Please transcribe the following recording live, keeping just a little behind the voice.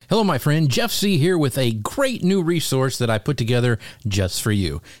Hello, my friend. Jeff C. here with a great new resource that I put together just for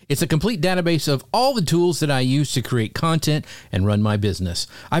you. It's a complete database of all the tools that I use to create content and run my business.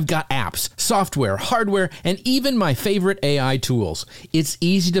 I've got apps, software, hardware, and even my favorite AI tools. It's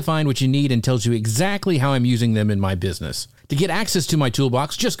easy to find what you need and tells you exactly how I'm using them in my business. To get access to my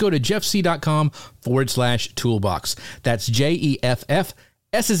toolbox, just go to jeffc.com/toolbox. That's JEFF.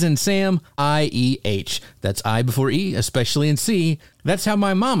 S as in Sam, I-E-H. That's I before E, especially in C. That's how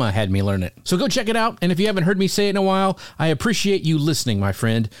my mama had me learn it. So go check it out, and if you haven't heard me say it in a while, I appreciate you listening, my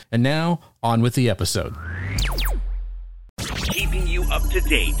friend. And now, on with the episode. Keeping you up to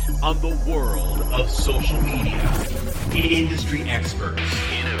date on the world of social media. Industry experts,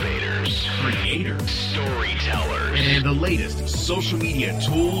 innovators, creators, storytellers, and the latest social media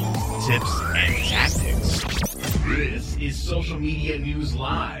tools, tips, and tactics. This is Social Media News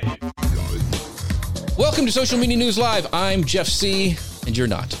Live. Welcome to Social Media News Live. I'm Jeff C., and you're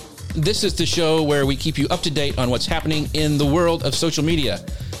not. This is the show where we keep you up to date on what's happening in the world of social media.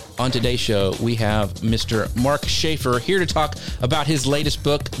 On today's show, we have Mr. Mark Schaefer here to talk about his latest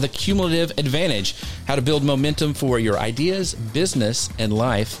book, The Cumulative Advantage, How to Build Momentum for Your Ideas, Business, and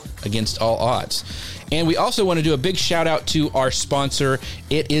Life Against All Odds. And we also want to do a big shout out to our sponsor.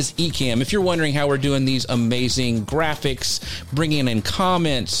 It is Ecamm. If you're wondering how we're doing these amazing graphics, bringing in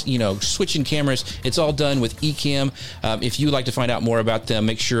comments, switching cameras, it's all done with Ecamm. If you'd like to find out more about them,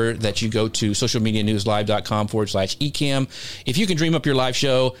 make sure that you go to socialmedianewslive.com/Ecamm. If you can dream up your live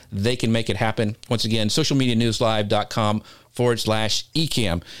show, they can make it happen. Once again,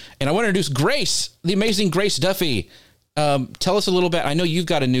 socialmedianewslive.com/Ecamm. And I want to introduce Grace, the amazing Grace Duffy. Tell us a little bit. I know you've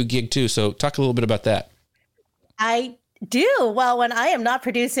got a new gig too, so talk a little bit about that. I do. Well, when I am not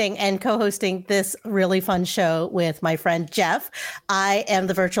producing and co-hosting this really fun show with my friend Jeff, I am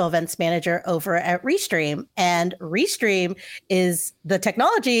the virtual events manager over at Restream. And Restream is the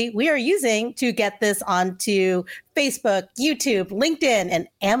technology we are using to get this onto Facebook, YouTube, LinkedIn, and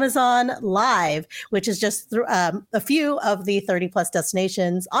Amazon Live, which is just a few of the 30 plus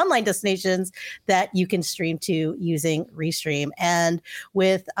destinations, online destinations that you can stream to using Restream. And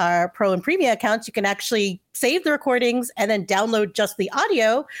with our Pro and Premium accounts, you can actually save the recordings and then download just the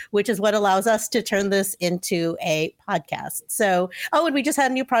audio, which is what allows us to turn this into a podcast. So, and we just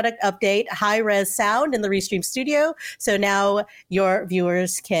had a new product update, high-res sound in the Restream studio. So now your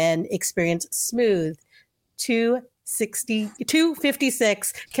viewers can experience smooth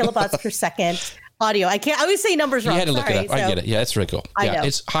 256 kilobytes per second audio. I always say numbers wrong. You had to look it up. I get it. Yeah, it's really cool. Yeah,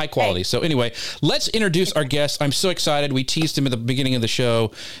 it's high quality. Hey. So anyway, let's introduce our guest. I'm so excited. We teased him at the beginning of the show,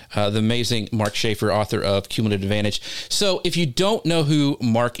 the amazing Mark Schaefer, author of Cumulative Advantage. So if you don't know who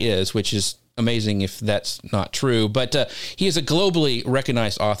Mark is, which is amazing if that's not true, but he is a globally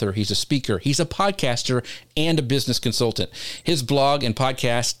recognized author. He's a speaker. He's a podcaster and a business consultant. His blog and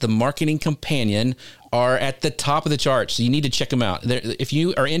podcast, The Marketing Companion, are at the top of the charts. So you need to check them out. If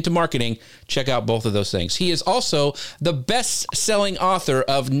you are into marketing, check out both of those things. He is also the best-selling author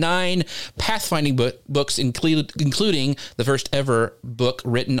of 9 pathfinding books, including the first ever book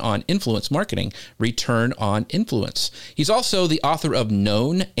written on influence marketing, Return on Influence. He's also the author of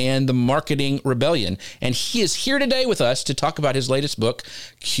Known and The Marketing Rebellion. And he is here today with us to talk about his latest book,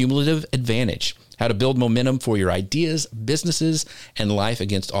 Cumulative Advantage, How to Build Momentum for Your Ideas, Businesses, and Life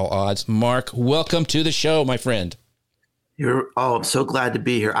Against All Odds. Mark, welcome to the show, my friend. I'm so glad to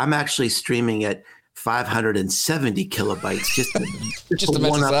be here. I'm actually streaming at 570 kilobytes just to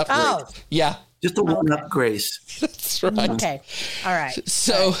mess us up. Oh, yeah. Just to one up Grace. That's right. Okay. All right.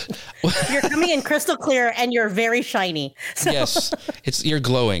 So you're coming in crystal clear and you're very shiny. So. Yes, you're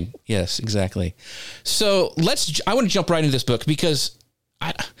glowing. Yes, exactly. So I want to jump right into this book because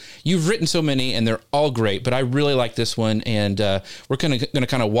you've written so many and they're all great, but I really like this one, and we're going to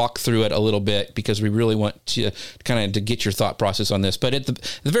kind of walk through it a little bit because we really want to get your thought process on this. But at the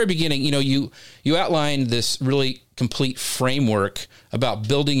very beginning, you outlined this really complete framework about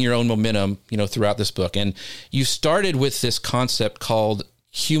building your own momentum, throughout this book, and you started with this concept called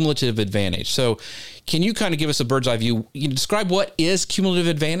cumulative advantage. So can you kind of give us a bird's eye view? You describe what is cumulative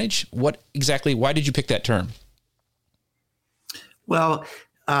advantage? Why did you pick that term? Well,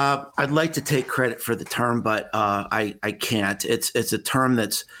 I'd like to take credit for the term, but I can't. It's a term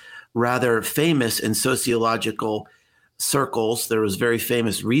that's rather famous in sociological circles. There was very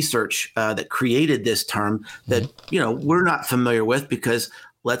famous research that created this term that, we're not familiar with because,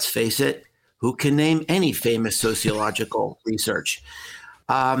 let's face it, who can name any famous sociological research?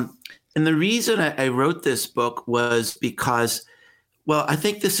 And the reason I wrote this book was because, I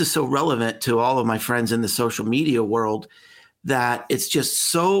think this is so relevant to all of my friends in the social media world that it's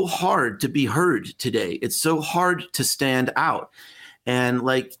just so hard to be heard today. It's so hard to stand out. And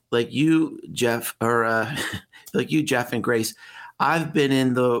like you, Jeff, or like you, Jeff and Grace, I've been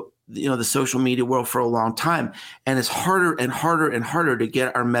in the social media world for a long time, and it's harder and harder and harder to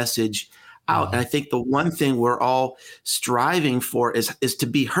get our message out. And I think the one thing we're all striving for is to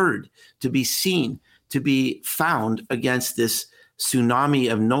be heard, to be seen, to be found against this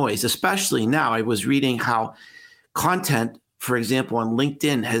tsunami of noise, especially now. I was reading how content, for example, on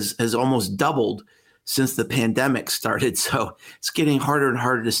LinkedIn has almost doubled since the pandemic started. So it's getting harder and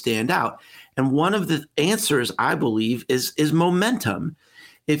harder to stand out. And one of the answers, I believe, is momentum.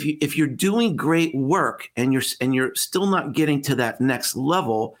 If you're doing great work and you're still not getting to that next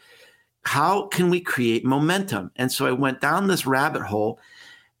level, how can we create momentum? And so I went down this rabbit hole,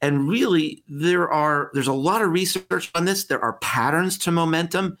 and really there's a lot of research on this. There are patterns to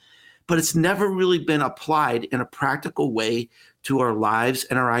momentum, but it's never really been applied in a practical way to our lives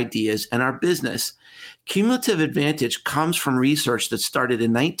and our ideas and our business. Cumulative advantage comes from research that started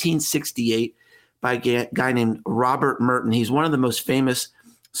in 1968 by a guy named Robert Merton. He's one of the most famous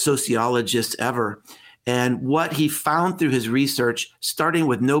sociologists ever. And what he found through his research, starting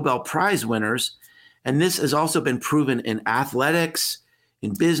with Nobel Prize winners, and this has also been proven in athletics,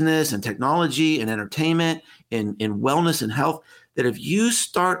 in business and technology and entertainment, in wellness and health, that if you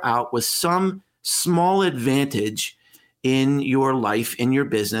start out with some small advantage in your life, in your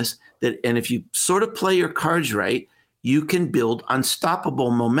business, and if you sort of play your cards right, you can build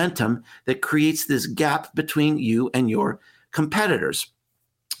unstoppable momentum that creates this gap between you and your competitors.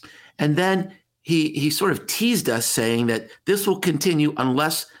 And then he sort of teased us, saying that this will continue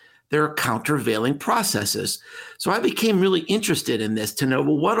unless there are countervailing processes. So I became really interested in this to know,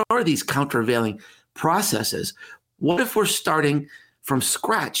 well, what are these countervailing processes? What if we're starting from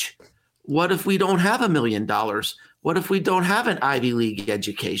scratch? What if we don't have $1 million? What if we don't have an Ivy League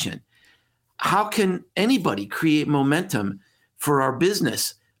education? How can anybody create momentum for our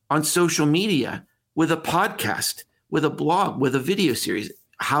business on social media, with a podcast, with a blog, with a video series?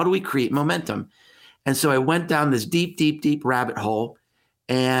 How do we create momentum? And so I went down this deep, deep, deep rabbit hole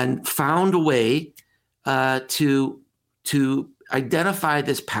and found a way to identify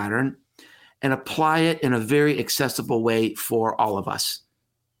this pattern and apply it in a very accessible way for all of us.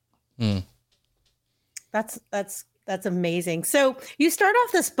 Mm. That's amazing. So you start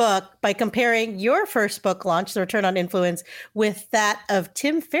off this book by comparing your first book launch, The Return on Influence, with that of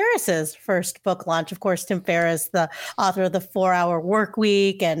Tim Ferriss's first book launch. Of course, Tim Ferriss, the author of the 4-Hour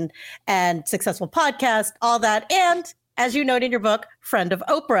Workweek and successful podcast, all that. And as you note in your book, friend of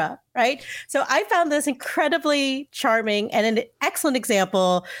Oprah, right? So I found this incredibly charming and an excellent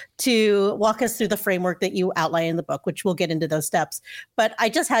example to walk us through the framework that you outline in the book, which we'll get into those steps. But I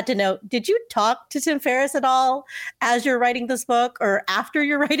just had to know, did you talk to Tim Ferriss at all as you're writing this book or after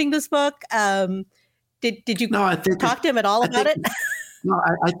you're writing this book? Did you talk to him at all about it? No,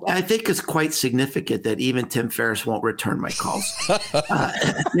 I think it's quite significant that even Tim Ferriss won't return my calls.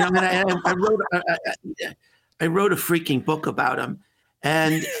 I wrote a freaking book about him.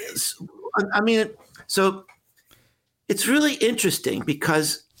 And so it's really interesting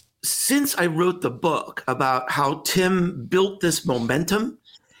because since I wrote the book about how Tim built this momentum,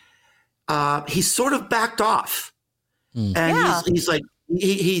 he's sort of backed off. And he's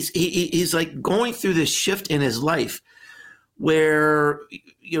like going through this shift in his life where,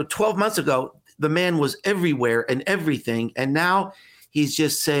 12 months ago, the man was everywhere and everything. And now he's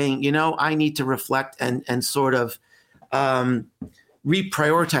just saying, I need to reflect and sort of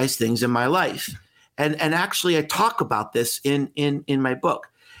reprioritize things in my life. And actually, I talk about this in my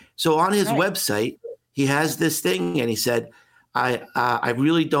book. So on his website, he has this thing, and he said, I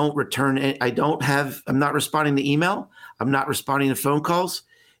really don't return it. I'm not responding to email. I'm not responding to phone calls.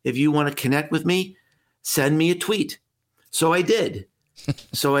 If you want to connect with me, send me a tweet. So I did.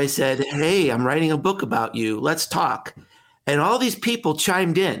 So I said, hey, I'm writing a book about you. Let's talk. And all these people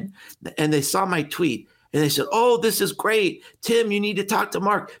chimed in, and they saw my tweet, and they said, oh, this is great. Tim, you need to talk to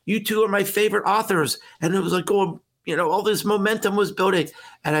Mark. You two are my favorite authors. And it was like going, all this momentum was building,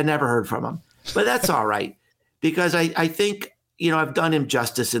 and I never heard from him. But that's all right, because I think, I've done him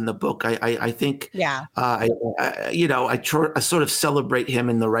justice in the book. I think, I sort of celebrate him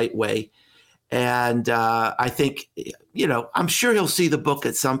in the right way. And I think, I'm sure he'll see the book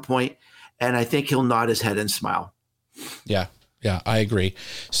at some point, and I think he'll nod his head and smile. Yeah, I agree.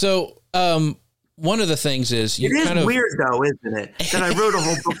 So one of the things is it is weird though, isn't it? That I wrote a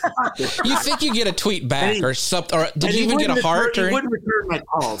whole book about this. You think you get a tweet back or something, or did you even get a heart? He wouldn't return my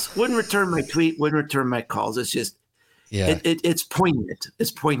calls. Wouldn't return my tweet. Wouldn't return my calls. It's just Yeah. It's poignant.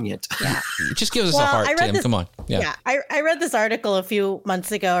 It's poignant. Yeah. Just give us a heart, Tim. Come on. Yeah. I read this article a few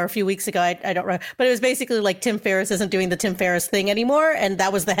months ago or a few weeks ago. I don't remember, but it was basically like Tim Ferriss isn't doing the Tim Ferriss thing anymore. And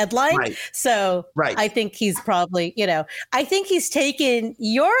that was the headline. Right. So right. I think he's probably, I think he's taken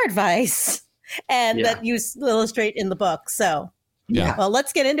your advice and that you illustrate in the book. So. Yeah. Well,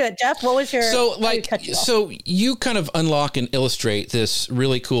 let's get into it. Jeff, what was your so you kind of unlock and illustrate this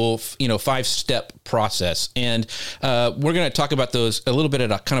really cool, 5-step process. And we're going to talk about those a little bit at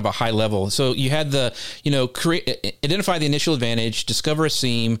a kind of a high level. So you had the, identify the initial advantage, discover a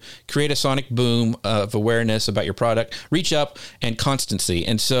seam, create a sonic boom of awareness about your product, reach up, and constancy.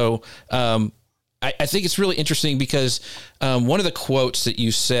 And so I think it's really interesting because one of the quotes that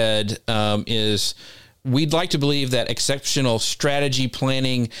you said is, we'd like to believe that exceptional strategy,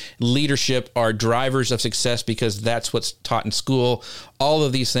 planning, leadership are drivers of success because that's what's taught in school. All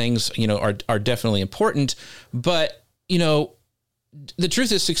of these things, are definitely important. But, the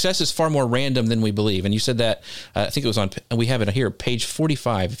truth is success is far more random than we believe. And you said that, I think it was we have it here, page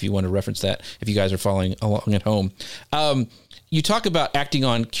 45, if you want to reference that, if you guys are following along at home. You talk about acting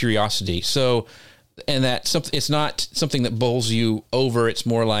on curiosity. So, and that it's not something that bowls you over. It's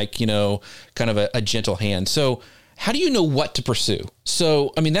more like, kind of a gentle hand. So how do you know what to pursue?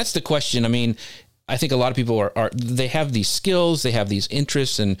 So, that's the question. I think a lot of people they have these skills, they have these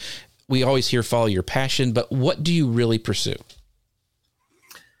interests, and we always hear follow your passion, but what do you really pursue?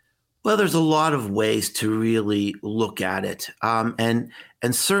 Well, there's a lot of ways to really look at it. And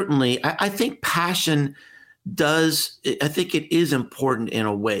certainly I think passion I think it is important in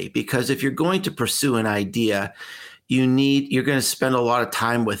a way, because if you're going to pursue an idea, you're going to spend a lot of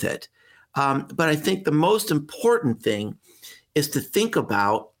time with it. But I think the most important thing is to think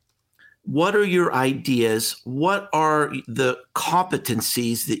about what are your ideas? What are the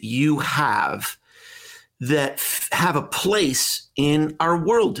competencies that you have that have a place in our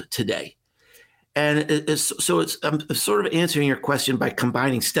world today? And I'm sort of answering your question by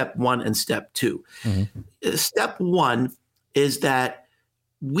combining step 1 and step 2. Mm-hmm. Step 1 is that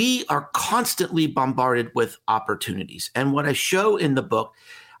we are constantly bombarded with opportunities. And what I show in the book,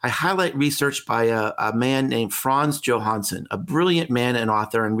 I highlight research by a man named Franz Johansson, a brilliant man and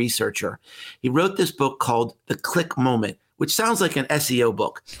author and researcher. He wrote this book called The Click Moment, which sounds like an SEO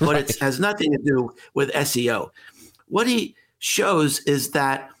book, but it has nothing to do with SEO. What he shows is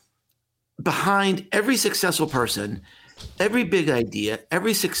that behind every successful person, every big idea,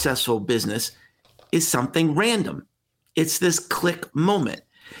 every successful business is something random. It's this click moment.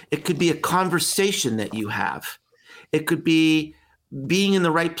 It could be a conversation that you have. It could be being in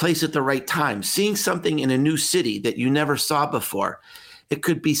the right place at the right time, seeing something in a new city that you never saw before. It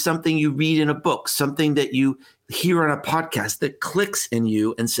could be something you read in a book, something that you hear on a podcast that clicks in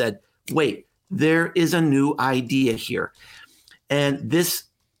you and said, wait, there is a new idea here. And this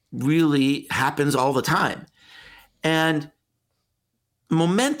really happens all the time. And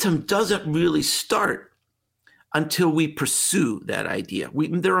momentum doesn't really start until we pursue that idea.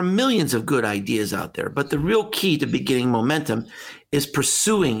 There are millions of good ideas out there, but the real key to beginning momentum is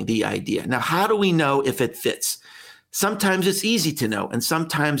pursuing the idea. Now, how do we know if it fits? Sometimes it's easy to know, and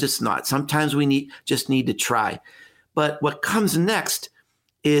sometimes it's not. Sometimes we just need to try. But what comes next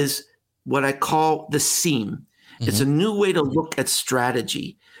is what I call the seam. Mm-hmm. It's a new way to look at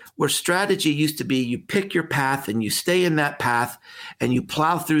strategy, where strategy used to be you pick your path and you stay in that path and you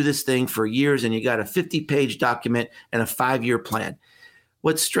plow through this thing for years and you got a 50-page document and a 5-year plan.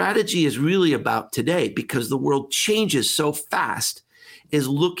 What strategy is really about today, because the world changes so fast, it's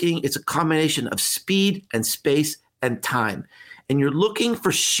a combination of speed and space and time. And you're looking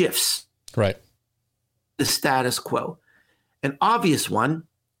for shifts. Right. The status quo. An obvious one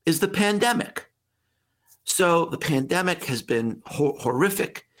is the pandemic. So the pandemic has been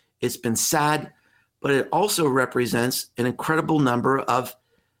horrific. It's been sad, but it also represents an incredible number of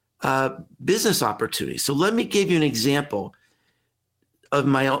business opportunities. So let me give you an example of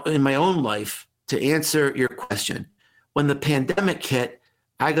in my own life to answer your question. When the pandemic hit,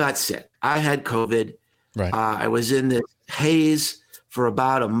 I got sick. I had COVID. Right. I was in this haze for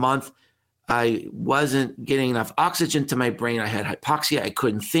about a month. I wasn't getting enough oxygen to my brain. I had hypoxia. I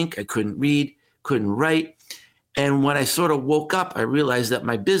couldn't think. I couldn't read. Couldn't write. And when I sort of woke up, I realized that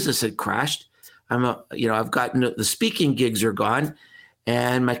my business had crashed. I've gotten the speaking gigs are gone,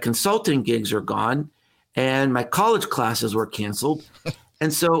 and my consulting gigs are gone, and my college classes were canceled.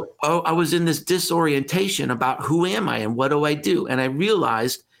 And so I was in this disorientation about who am I and what do I do? And I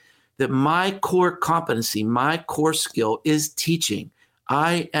realized that my core competency, my core skill is teaching.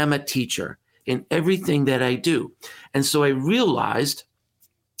 I am a teacher in everything that I do. And so I realized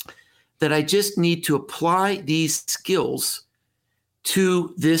that I just need to apply these skills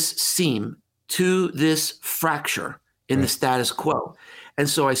to this seam, to this fracture in the status quo. And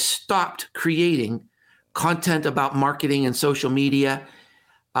so I stopped creating content about marketing and social media.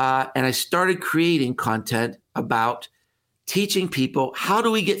 And I started creating content about teaching people, how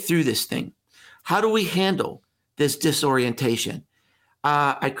do we get through this thing? How do we handle this disorientation?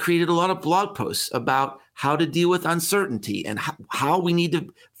 I created a lot of blog posts about how to deal with uncertainty and how we need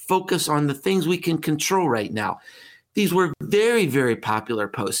to focus on the things we can control right now. These were very, very popular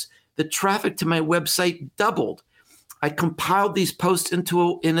posts. The traffic to my website doubled. I compiled these posts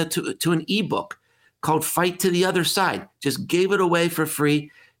into an ebook called Fight to the Other Side. Just gave it away for free.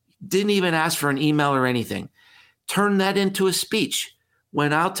 Didn't even ask for an email or anything. Turned that into a speech.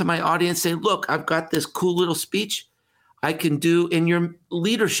 Went out to my audience, say, look, I've got this cool little speech I can do in your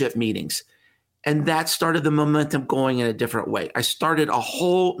leadership meetings. And that started the momentum going in a different way. I started a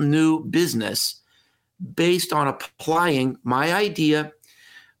whole new business based on applying my idea,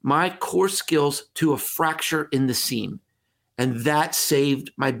 my core skills to a fracture in the seam. And that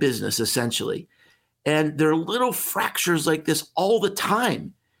saved my business essentially. And there are little fractures like this all the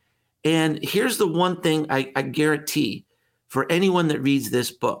time. And here's the one thing I guarantee for anyone that reads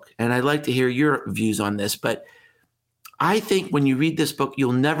this book, and I'd like to hear your views on this, but I think when you read this book,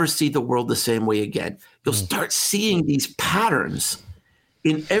 you'll never see the world the same way again. You'll start seeing these patterns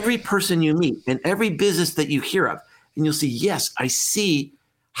in every person you meet, in every business that you hear of. And you'll see, yes, I see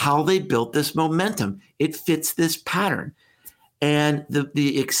how they built this momentum. It fits this pattern. And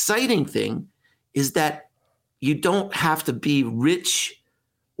the exciting thing is that you don't have to be rich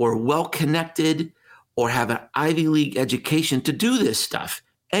or well-connected or have an Ivy League education to do this stuff.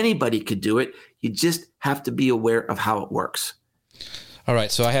 Anybody could do it. You just have to be aware of how it works. All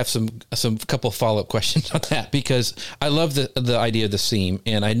right, so I have some couple follow-up questions on that because I love the idea of the seam,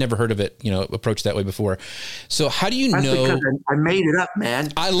 and I'd never heard of it, approached that way before. So how do you know? Because I made it up,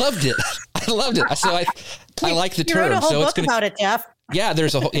 man. I loved it. I loved it. So I like the term. You wrote a whole so book about it, Jeff. Yeah,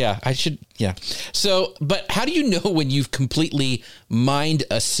 there's a whole, I should, yeah. So, but how do you know when you've completely mined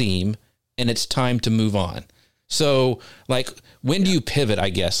a seam and it's time to move on? So like, when do you pivot, I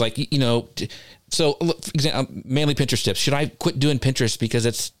guess? Like, so for example, mainly Pinterest tips. Should I quit doing Pinterest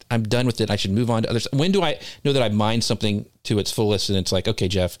because I'm done with it? I should move on to others. When do I know that I've mined something to its fullest and it's like, okay,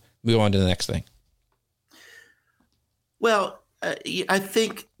 Jeff, move on to the next thing? Well, I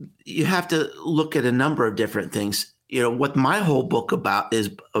think you have to look at a number of different things. What my whole book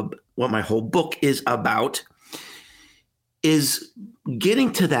is about is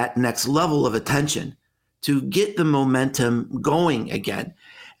getting to that next level of attention to get the momentum going again.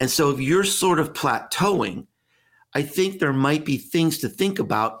 And so if you're sort of plateauing, I think there might be things to think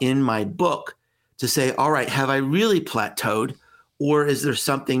about in my book to say, all right, have I really plateaued or is there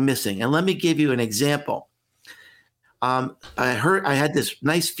something missing? And let me give you an example. I had this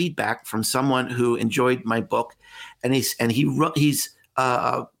nice feedback from someone who enjoyed my book, and he's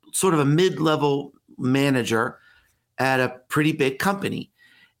sort of a mid-level manager at a pretty big company,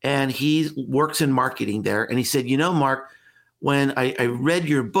 and he works in marketing there. And he said, Mark, when I read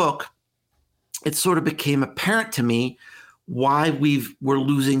your book, it sort of became apparent to me why we're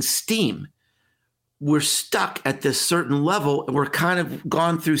losing steam. We're stuck at this certain level, and we're kind of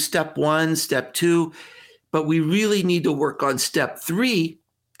gone through step 1, step 2. But we really need to work on step 3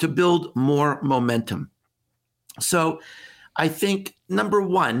 to build more momentum. So I think number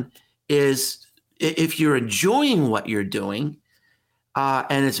 1 is if you're enjoying what you're doing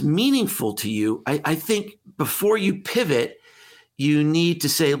and it's meaningful to you, I think before you pivot, you need to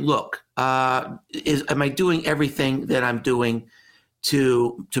say, look, am I doing everything that I'm doing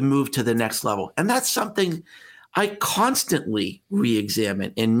to move to the next level? And that's something I constantly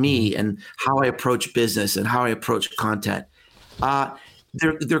re-examine in me and how I approach business and how I approach content.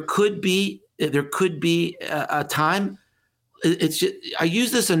 There could be a time. I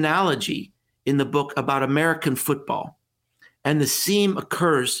use this analogy in the book about American football, and the seam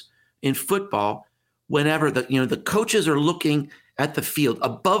occurs in football whenever the coaches are looking at the field,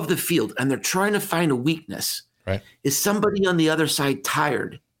 above the field, and they're trying to find a weakness. Right? Is somebody on the other side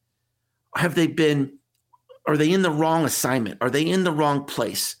tired? Are they in the wrong assignment? Are they in the wrong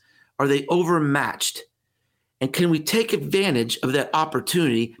place? Are they overmatched? And can we take advantage of that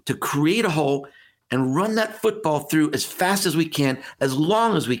opportunity to create a hole and run that football through as fast as we can, as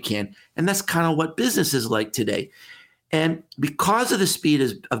long as we can? And that's kind of what business is like today. And because of the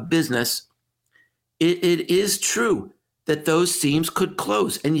speed of business, it is true that those seams could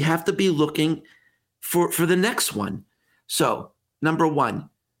close, and you have to be looking for the next one. So number 1,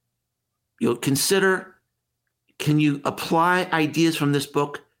 you'll consider, can you apply ideas from this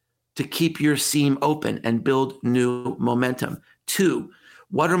book to keep your seam open and build new momentum? 2,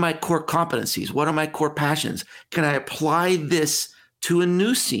 what are my core competencies? What are my core passions? Can I apply this to a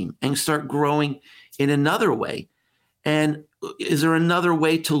new seam and start growing in another way? And is there another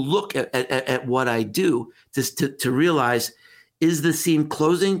way to look at what I do to realize, is the seam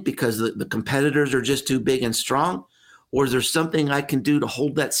closing because the competitors are just too big and strong? Or is there something I can do to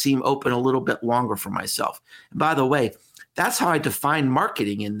hold that seam open a little bit longer for myself? And by the way, that's how I define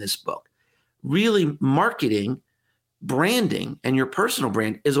marketing in this book. Really, marketing, branding, and your personal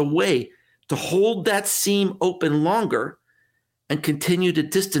brand is a way to hold that seam open longer and continue to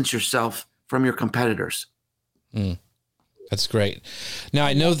distance yourself from your competitors. That's great. Now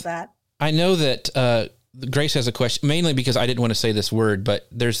I know that Grace has a question, mainly because I didn't want to say this word, but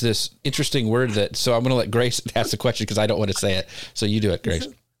there's this interesting word so I'm going to let Grace ask the question because I don't want to say it. So you do it, Grace.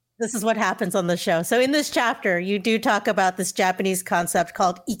 This is what happens on the show. So in this chapter, you do talk about this Japanese concept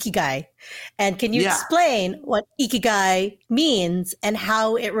called ikigai. And can you explain what ikigai means and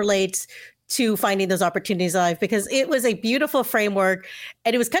how it relates to finding those opportunities in life? Because it was a beautiful framework,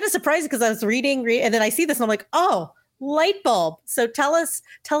 and it was kind of surprising because I was reading and then I see this and I'm like, oh, light bulb. So tell us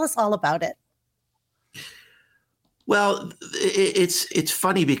all about it. Well, it's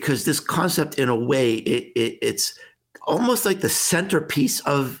funny because this concept, in a way, it's almost like the centerpiece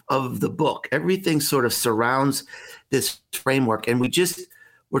of the book. Everything sort of surrounds this framework. And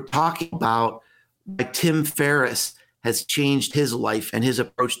we're talking about like Tim Ferriss has changed his life and his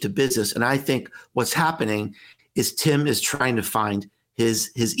approach to business. And I think what's happening is Tim is trying to find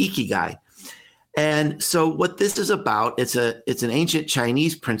his ikigai. And so what this is about, it's an ancient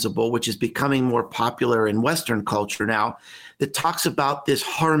Chinese principle, which is becoming more popular in Western culture now, that talks about this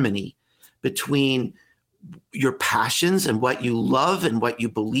harmony between your passions and what you love and what you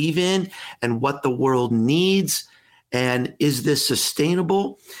believe in and what the world needs. And is this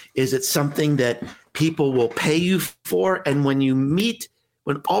sustainable? Is it something that people will pay you for? And when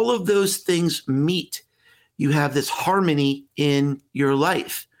all of those things meet, you have this harmony in your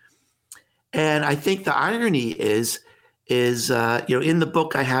life. And I think the irony is in the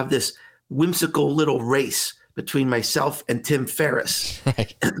book, I have this whimsical little race between myself and Tim Ferriss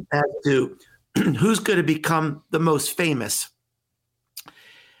as to who's going to become the most famous.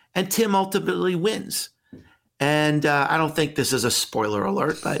 And Tim ultimately wins. And I don't think this is a spoiler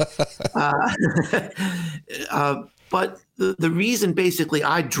alert, but but the reason basically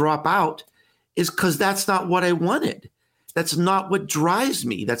I drop out is because that's not what I wanted. That's not what drives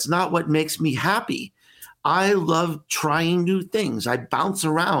me. That's not what makes me happy. I love trying new things. I bounce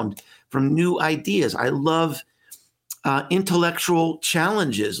around from new ideas. I love intellectual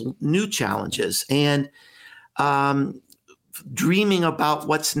challenges, new challenges, and dreaming about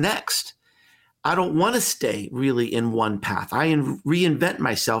what's next. I don't want to stay really in one path. I reinvent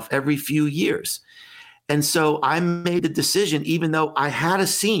myself every few years. And so I made the decision, even though I had a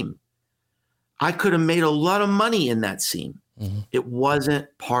seam, I could have made a lot of money in that seam. Mm-hmm. It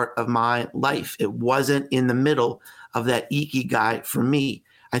wasn't part of my life. It wasn't in the middle of that ikigai for me.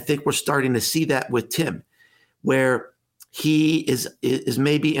 I think we're starting to see that with Tim, where he is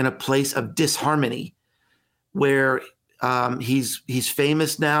maybe in a place of disharmony, where he's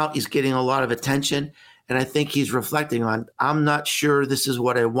famous now. He's getting a lot of attention. And I think he's reflecting on, I'm not sure this is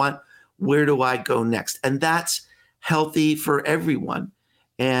what I want. Where do I go next? And that's healthy for everyone.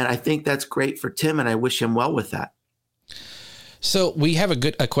 And I think that's great for Tim, and I wish him well with that. So we have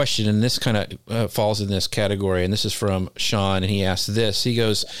a question, and this kind of falls in this category, and this is from Sean, and he asked this. He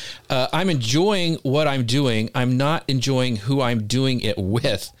goes, I'm enjoying what I'm doing. I'm not enjoying who I'm doing it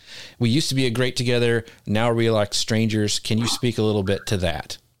with. We used to be great together. Now we're like strangers. Can you speak a little bit to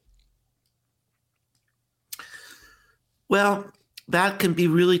that? Well, that can be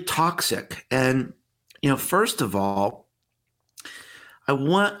really toxic. And, first of all,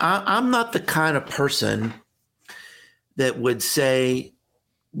 I'm not the kind of person that would say,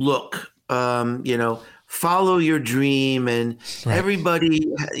 look, follow your dream, and right.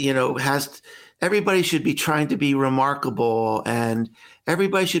 Everybody should be trying to be remarkable, and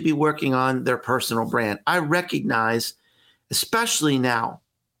everybody should be working on their personal brand. I recognize, especially now,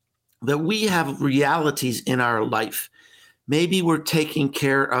 that we have realities in our life. Maybe we're taking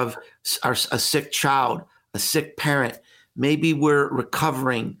care of a sick child, a sick parent. Maybe we're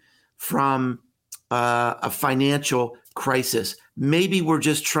recovering from a financial crisis. Maybe we're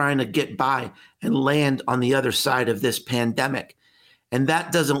just trying to get by and land on the other side of this pandemic. And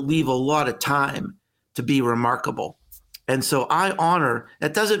that doesn't leave a lot of time to be remarkable. And so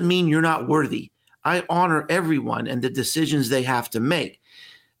that doesn't mean you're not worthy. I honor everyone and the decisions they have to make.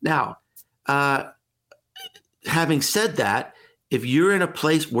 Now, having said that, if you're in a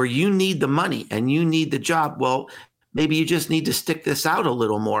place where you need the money and you need the job, well, maybe you just need to stick this out a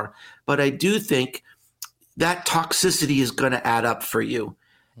little more. But I do think that toxicity is going to add up for you,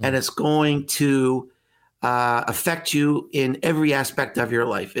 and it's going to affect you in every aspect of your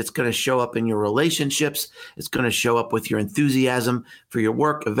life. It's going to show up in your relationships. It's going to show up with your enthusiasm for your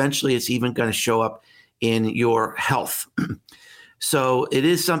work. Eventually, it's even going to show up in your health. So it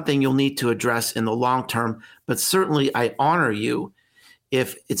is something you'll need to address in the long term, but certainly I honor you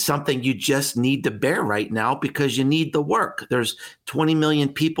if it's something you just need to bear right now because you need the work. There's 20 million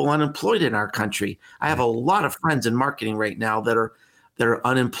people unemployed in our country. I have a lot of friends in marketing right now that are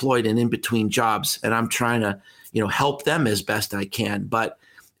unemployed and in between jobs, and I'm trying to, help them as best I can. But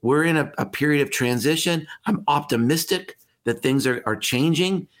we're in a period of transition. I'm optimistic that things are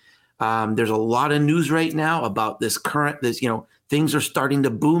changing. There's a lot of news right now about this, things are starting to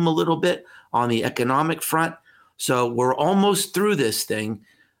boom a little bit on the economic front. So we're almost through this thing.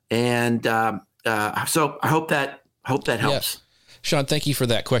 And so I hope that helps. Yeah. Sean, thank you for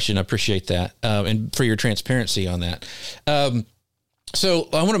that question. I appreciate that. And for your transparency on that. So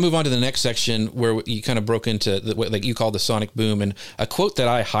I want to move on to the next section where you kind of broke into what you call the sonic boom, and a quote that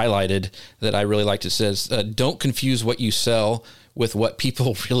I highlighted that I really liked. It says, "Don't confuse what you sell with what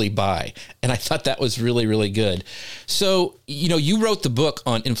people really buy." And I thought that was really, really good. So, you wrote the book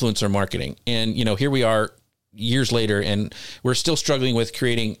on influencer marketing, and, here we are years later, and we're still struggling with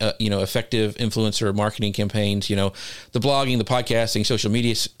creating, effective influencer marketing campaigns. The blogging, the podcasting, social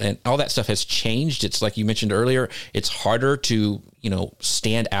media, and all that stuff has changed. It's like you mentioned earlier, it's harder to,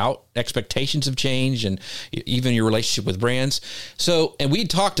 stand out. Expectations have changed, and even your relationship with brands. So, and we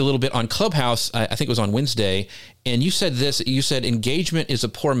talked a little bit on Clubhouse, I think it was on Wednesday, and you said engagement is a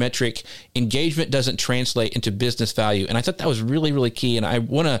poor metric. Engagement doesn't translate into business value. And I thought that was really, really key. And I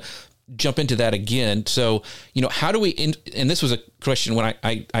want to jump into that again. So, how do we, and this was a question when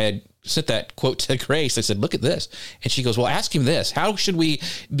I had sent that quote to Grace. I said, look at this. And she goes, well, ask him this. How should we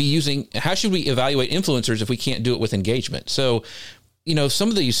evaluate influencers if we can't do it with engagement? So, some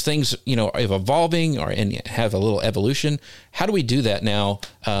of these things, are evolving and have a little evolution. How do we do that now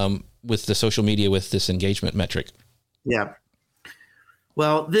with the social media, with this engagement metric? Yeah.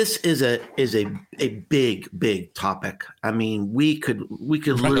 Well, this is a big topic. I mean, we could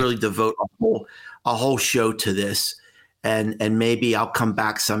literally devote a whole show to this, and maybe I'll come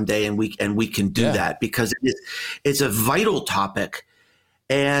back someday and we can do that, because it's a vital topic.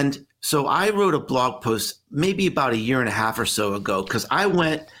 And so I wrote a blog post maybe about a year and a half or so ago, because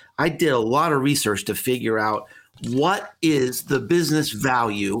I did a lot of research to figure out what is the business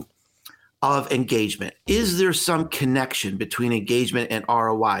value of engagement. Is there some connection between engagement and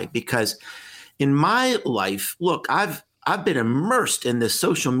ROI? Because in my life, look, I've been immersed in this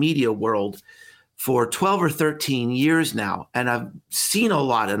social media world for 12 or 13 years now, and I've seen a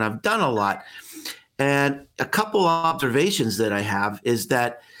lot and I've done a lot. And a couple of observations that I have is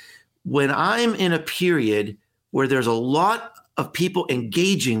that when I'm in a period where there's a lot of people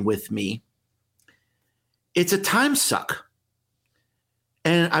engaging with me, it's a time suck.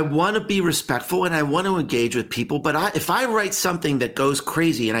 And I want to be respectful and I want to engage with people. But if I write something that goes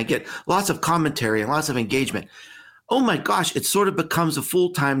crazy and I get lots of commentary and lots of engagement, oh my gosh, it sort of becomes a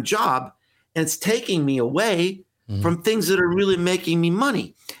full-time job, and it's taking me away from things that are really making me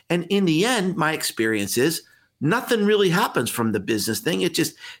money. And in the end, my experience is nothing really happens from the business thing. It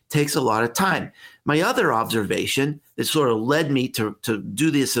just takes a lot of time. My other observation that sort of led me to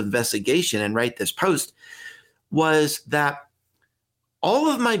do this investigation and write this post was that all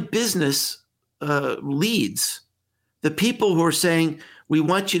of my business leads, the people who are saying, we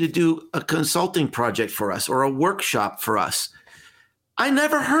want you to do a consulting project for us or a workshop for us, I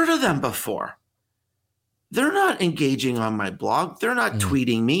never heard of them before. They're not engaging on my blog. They're not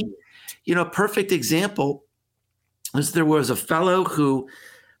tweeting me. Perfect example is there was a fellow who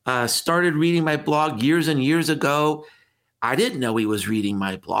started reading my blog years and years ago. I didn't know he was reading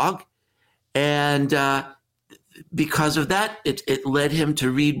my blog. And because of that, it led him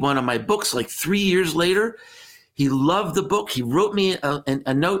to read one of my books like 3 years later. He loved the book. He wrote me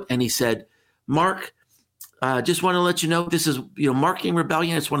a note and he said, Mark, just want to let you know, this is, Marketing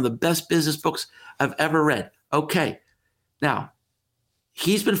Rebellion. It's one of the best business books I've ever read. Okay. Now,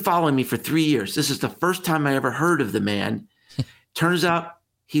 he's been following me for 3 years. This is the first time I ever heard of the man. Turns out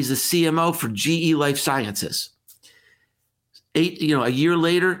he's the CMO for GE Life Sciences. A year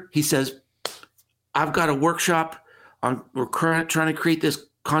later, he says, I've got a workshop we're trying to create this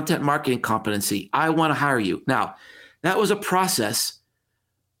content marketing competency. I want to hire you. Now, that was a process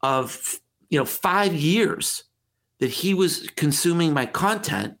of, 5 years that he was consuming my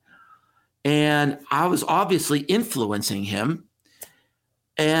content, and I was obviously influencing him.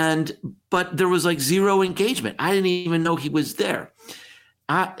 But there was like zero engagement. I didn't even know he was there.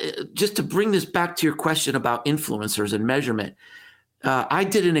 Just to bring this back to your question about influencers and measurement, I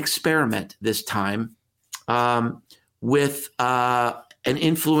did an experiment this time with an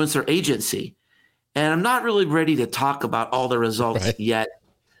influencer agency. And I'm not really ready to talk about all the results yet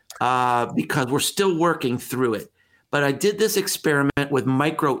because we're still working through it. But I did this experiment with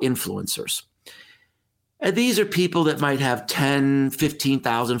micro influencers. And these are people that might have 10,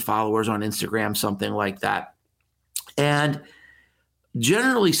 15,000 followers on Instagram, something like that. And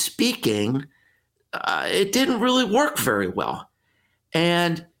generally speaking, it didn't really work very well.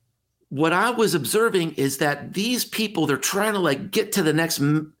 And what I was observing is that these people, they're trying to like get to the next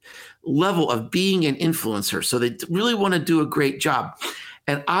level of being an influencer. So they really want to do a great job.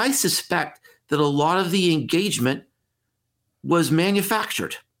 And I suspect that a lot of the engagement was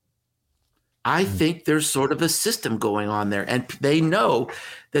manufactured. I think there's sort of a system going on there, and they know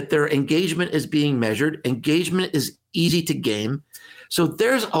that their engagement is being measured. Engagement is easy to game. So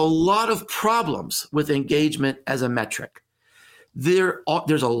there's a lot of problems with engagement as a metric. There's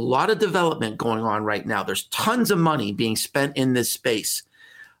a lot of development going on right now. There's tons of money being spent in this space.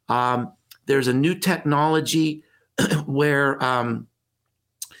 There's a new technology where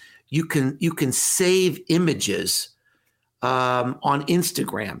you can save images on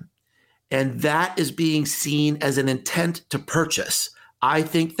Instagram. And that is being seen as an intent to purchase. I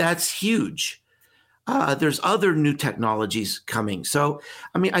think that's huge. There's other new technologies coming. So,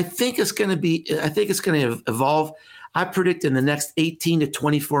 I mean, I think it's going to evolve. I predict in the next 18 to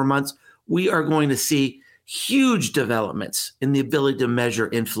 24 months, we are going to see huge developments in the ability to measure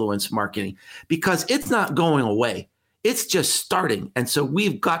influence marketing because it's not going away. It's just starting. And so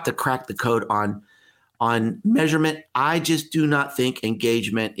we've got to crack the code on measurement. I just do not think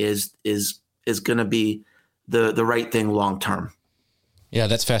engagement is going to be the right thing long term. Yeah,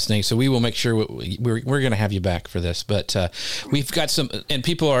 that's fascinating. So we will make sure we're going to have you back for this. But we've got some, and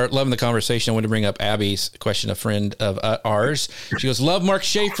people are loving the conversation. I want to bring up Abby's question, a friend of ours. She goes, love Mark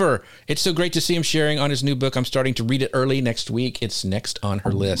Schaefer. It's so great to see him sharing on his new book. I'm starting to read it early next week. It's next on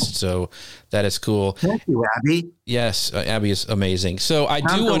her list. So that is cool. Thank you, Abby. Yes, Abby is amazing. So I'm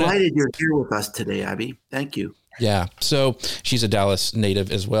delighted you're here with us today, Abby. Thank you. Yeah. So she's a Dallas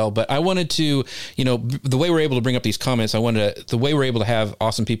native as well. But I wanted to, the way we're able to bring up these comments, the way we're able to have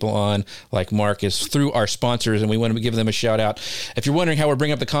awesome people on like Mark is through our sponsors. And we want to give them a shout out. If you're wondering how we're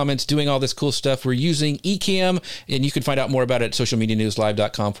bringing up the comments, doing all this cool stuff, we're using Ecamm, and you can find out more about it at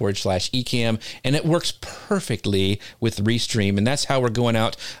socialmedianewslive.com/Ecamm. And it works perfectly with Restream. And that's how we're going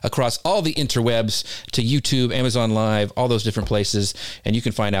out across all the interwebs to YouTube, Amazon Live, all those different places. And you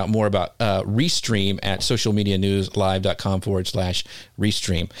can find out more about Restream at socialmedianewslive.com/Restream.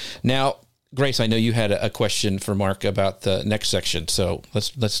 Now, Grace, I know you had a question for Mark about the next section. So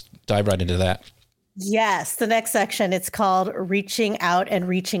let's dive right into that. Yes, the next section, it's called Reaching Out and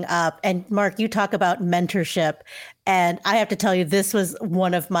Reaching Up. And Mark, you talk about mentorship. And I have to tell you, this was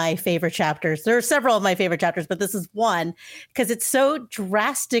one of my favorite chapters. There are several of my favorite chapters, but this is one because it's so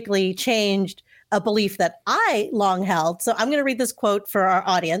drastically changed a belief that I long held. So I'm going to read this quote for our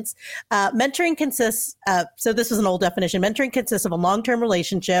audience. Mentoring consists, so this was an old definition, mentoring consists of a long-term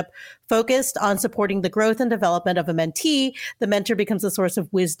relationship focused on supporting the growth and development of a mentee. The mentor becomes a source of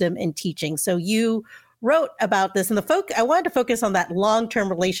wisdom and teaching. So you wrote about this, and I wanted to focus on that long-term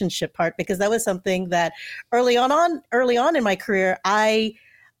relationship part because that was something that early on in my career, I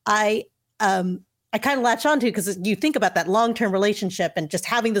kind of latch onto because you think about that long-term relationship and just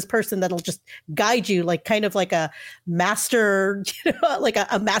having this person that'll just guide you like kind of like a master, like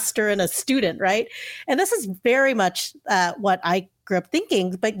a master and a student, right? And this is very much what I grew up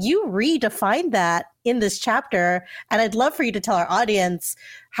thinking, but you redefine that in this chapter. And I'd love for you to tell our audience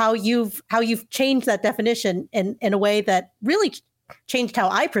how you've changed that definition in a way that really changed how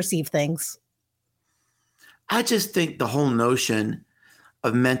I perceive things. I just think the whole notion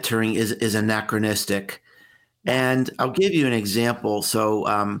of mentoring is anachronistic. And I'll give you an example. So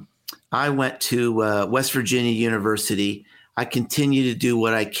I went to West Virginia University. I continue to do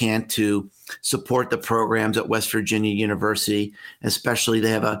what I can to support the programs at West Virginia University, especially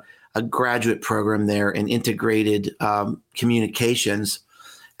they have a graduate program there in integrated communications.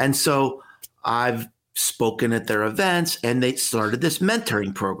 And so I've spoken at their events, and they started this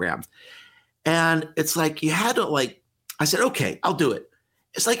mentoring program. And it's like you had to I said, okay, I'll do it.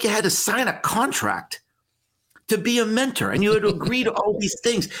 It's like you had to sign a contract to be a mentor, and you had to agree to all these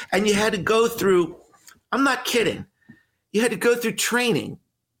things, and you had to go through, I'm not kidding, you had to go through training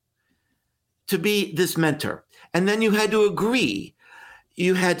to be this mentor. And then you had to agree.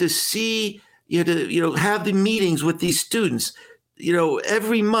 You had to see, you had to, have the meetings with these students.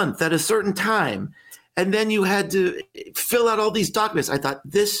 every month at a certain time. And then you had to fill out all these documents. I thought,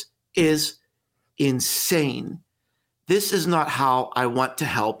 this is insane. This is not how I want to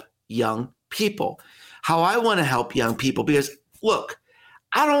help young people. How I want to help young people, because look,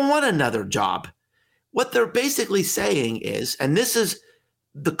 I don't want another job. What they're basically saying is, and this is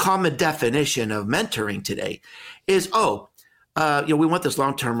the common definition of mentoring today, is, we want this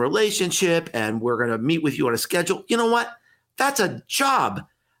long-term relationship and we're going to meet with you on a schedule. You know what? That's a job.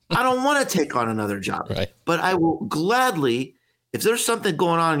 I don't want to take on another job, right. But I will gladly, if there's something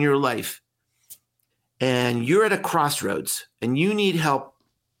going on in your life and you're at a crossroads and you need help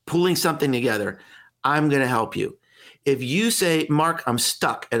pulling something together, I'm going to help you. If you say, Mark, I'm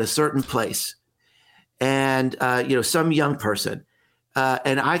stuck at a certain place and, some young person,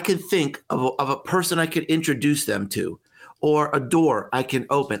 and I can think of a person I could introduce them to or a door I can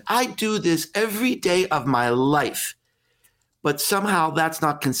open. I do this every day of my life. But somehow that's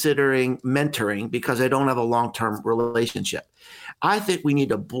not considering mentoring because I don't have a long-term relationship. I think we need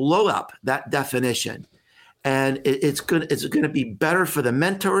to blow up that definition, and it's going to be better for the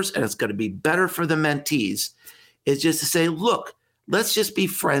mentors and it's going to be better for the mentees. It's just to say, look, let's just be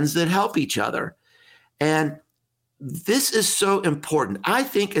friends that help each other. And this is so important. I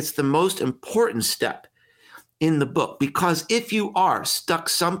think it's the most important step in the book, because if you are stuck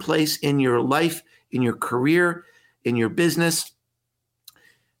someplace in your life, in your career, in your business,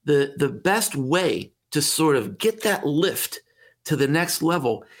 the best way to sort of get that lift to the next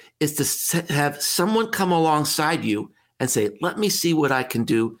level is to have someone come alongside you and say, let me see what I can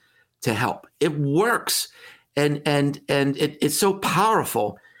do to help. It works. And it's so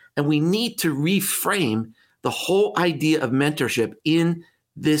powerful. And we need to reframe the whole idea of mentorship in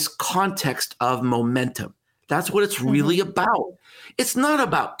this context of momentum. That's what it's really about. It's not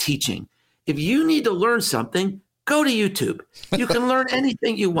about teaching. If you need to learn something, go to YouTube. You can learn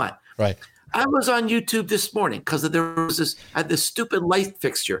anything you want. Right. I was on YouTube this morning because I had this stupid light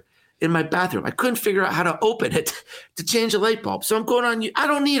fixture in my bathroom. I couldn't figure out how to open it to change a light bulb. So I'm going on. I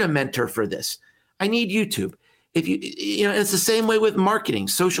don't need a mentor for this. I need YouTube. If it's the same way with marketing,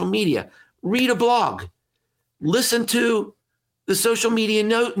 social media. Read a blog. Listen to the social media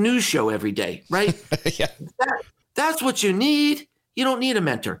news show every day, right? Yeah. That's what you need. You don't need a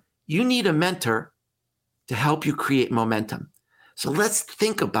mentor. You need a mentor to help you create momentum. So let's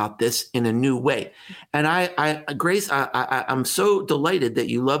think about this in a new way. And Grace, I'm so delighted that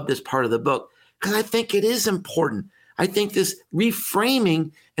you love this part of the book, because I think it is important. I think this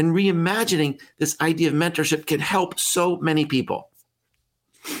reframing and reimagining this idea of mentorship can help so many people.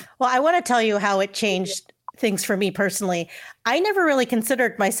 Well, I want to tell you how it changed things for me personally. I never really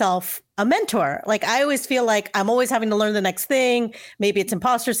considered myself a mentor. Like, I always feel like I'm always having to learn the next thing. Maybe it's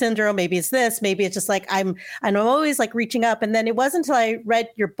imposter syndrome. Maybe it's this. Maybe it's just like I'm always like reaching up. And then it wasn't until I read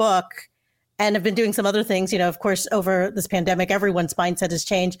your book and have been doing some other things, of course, over this pandemic, everyone's mindset has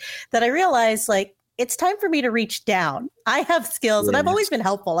changed, that I realized like it's time for me to reach down. I have skills and I've always been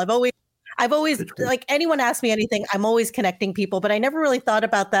helpful. I've always like, anyone asks me anything, I'm always connecting people, but I never really thought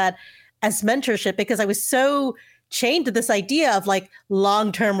about that as mentorship because I was so chained to this idea of like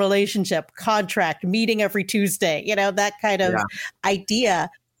long-term relationship, contract, meeting every Tuesday, that kind of idea.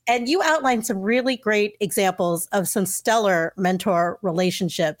 And you outlined some really great examples of some stellar mentor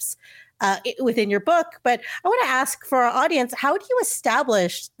relationships within your book. But I want to ask for our audience, how do you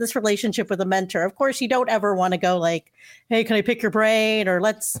establish this relationship with a mentor? Of course, you don't ever want to go like, hey, can I pick your brain? Or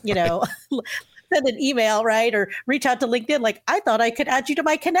let's, send an email, right? Or reach out to LinkedIn. Like, I thought I could add you to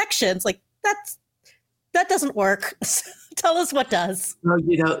my connections. Like, that doesn't work. Tell us what does. Well,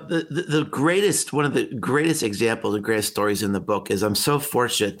 the greatest, one of the greatest examples and greatest stories in the book is I'm so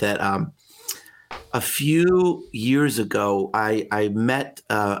fortunate that a few years ago, I met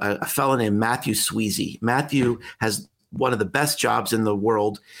a fellow named Matthew Sweezy. Matthew has one of the best jobs in the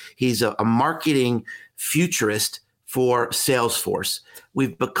world. He's a marketing futurist for Salesforce.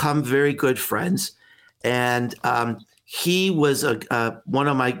 We've become very good friends. And he was one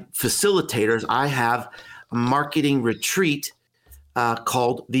of my facilitators. I have a marketing retreat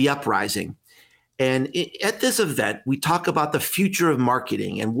called The Uprising. And at this event, we talk about the future of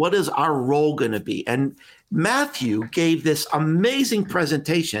marketing and what is our role going to be. And Matthew gave this amazing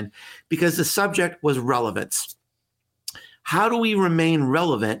presentation because the subject was relevance. How do we remain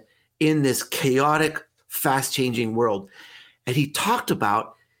relevant in this chaotic, fast-changing world? And he talked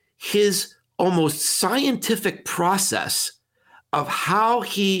about his almost scientific process of how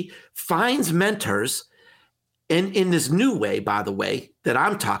he finds mentors in this new way, by the way, that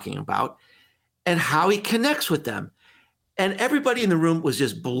I'm talking about, and how he connects with them. And everybody in the room was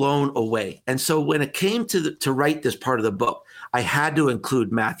just blown away. And so when it came to write this part of the book, I had to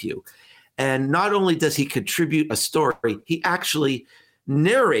include Matthew. And not only does he contribute a story, he actually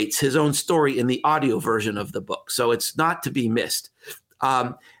narrates his own story in the audio version of the book. So it's not to be missed.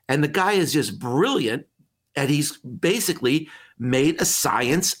 And the guy is just brilliant. And he's basically made a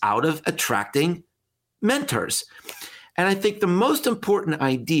science out of attracting mentors. And I think the most important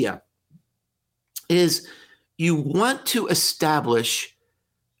idea is you want to establish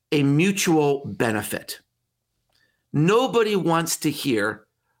a mutual benefit. Nobody wants to hear,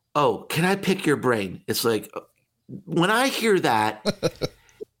 oh, can I pick your brain? It's like, when I hear that,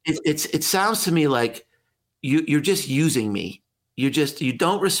 it sounds to me like you're just using me. You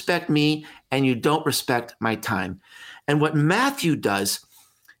don't respect me and you don't respect my time. And what Matthew does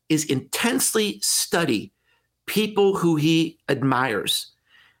is intensely study people who he admires,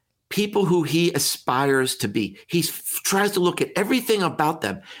 people who he aspires to be. He tries to look at everything about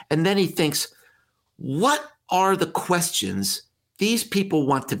them. And then he thinks, what are the questions these people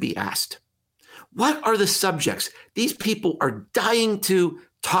want to be asked? What are the subjects these people are dying to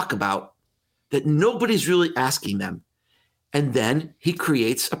talk about that nobody's really asking them? And then he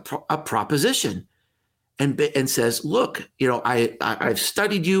creates a proposition and says, look, I've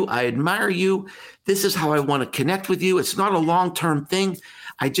studied you. I admire you. This is how I want to connect with you. It's not a long-term thing.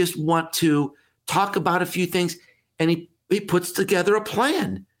 I just want to talk about a few things. And he puts together a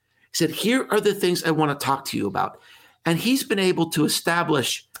plan. He said, here are the things I want to talk to you about. And he's been able to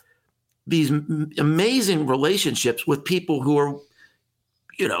establish these amazing relationships with people who are,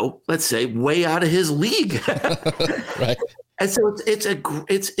 let's say way out of his league. Right. And so it's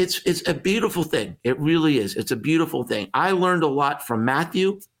a beautiful thing. It really is. It's a beautiful thing. I learned a lot from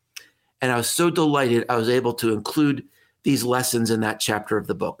Matthew, and I was so delighted I was able to include these lessons in that chapter of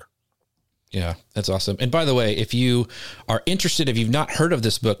the book. Yeah, that's awesome. And by the way, if you are interested, if you've not heard of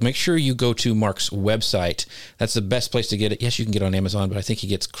this book, make sure you go to Mark's website. That's the best place to get it. Yes, you can get it on Amazon, but I think he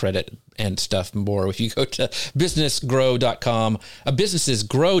gets credit and stuff more. If you go to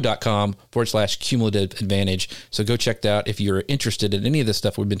businessgrow.com/cumulative advantage. So go check that out. If you're interested in any of this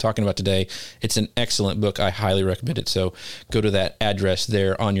stuff we've been talking about today, it's an excellent book. I highly recommend it. So go to that address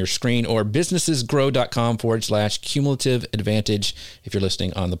there on your screen, or businessesgrow.com/cumulative advantage if you're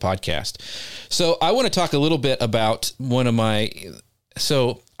listening on the podcast. So I want to talk a little bit about one of my,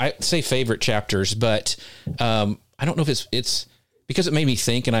 so I say favorite chapters, but I don't know if it's because it made me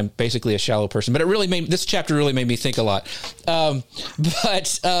think, and I'm basically a shallow person, but this chapter really made me think a lot.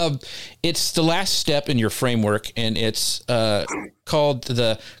 But it's the last step in your framework, and it's called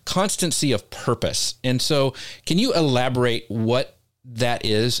the constancy of purpose. And so can you elaborate what that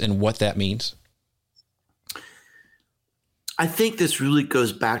is and what that means? I think this really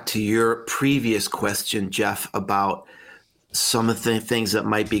goes back to your previous question, Jeff, about some of the things that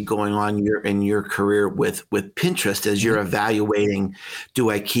might be going on in your career with Pinterest as you're evaluating,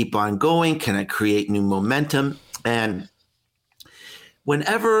 do I keep on going? Can I create new momentum? And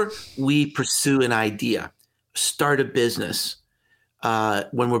whenever we pursue an idea, start a business,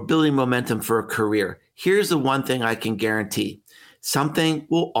 when we're building momentum for a career, here's the one thing I can guarantee. Something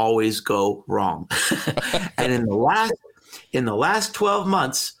will always go wrong. And in the last 12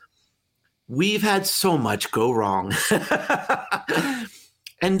 months, we've had so much go wrong.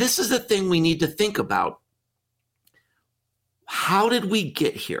 And this is the thing we need to think about. How did we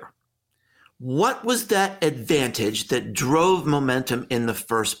get here? What was that advantage that drove momentum in the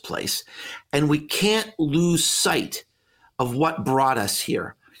first place? And we can't lose sight of what brought us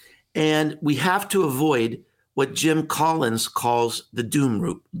here. And we have to avoid what Jim Collins calls the doom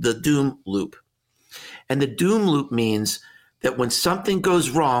loop. And the doom loop means that when something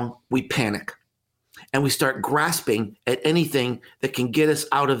goes wrong, we panic and we start grasping at anything that can get us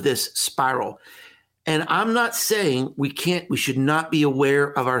out of this spiral. And I'm not saying we should not be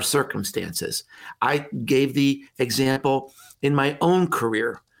aware of our circumstances. I gave the example in my own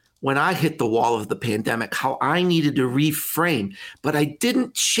career when I hit the wall of the pandemic, how I needed to reframe, but I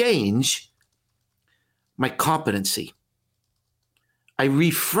didn't change my competency. I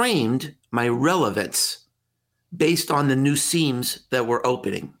reframed my relevance based on the new seams that were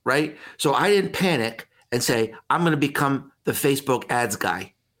opening, right? So I didn't panic and say, I'm going to become the Facebook ads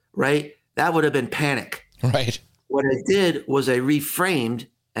guy, right? That would have been panic. Right. What I did was I reframed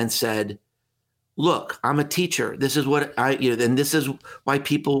and said, look, I'm a teacher. This is what and this is why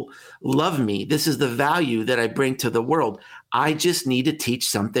people love me. This is the value that I bring to the world. I just need to teach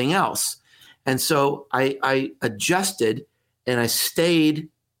something else. And so I adjusted and I stayed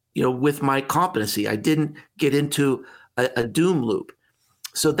with my competency. I didn't get into a doom loop.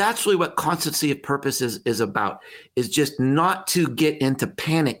 So that's really what constancy of purpose is about, is just not to get into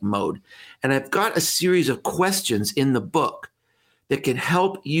panic mode. And I've got a series of questions in the book that can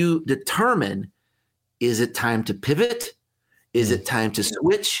help you determine, is it time to pivot? Is it time to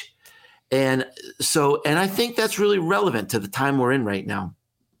switch? And I think that's really relevant to the time we're in right now.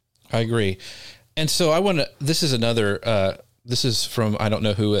 I agree. And so I want to, this is another, this is from, I don't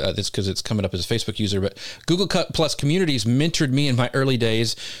know who this, because it's coming up as a Facebook user, but Google Plus Communities mentored me in my early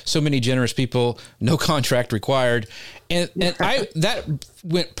days. So many generous people, no contract required. And that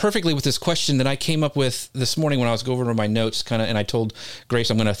went perfectly with this question that I came up with this morning when I was going over my notes and I told Grace,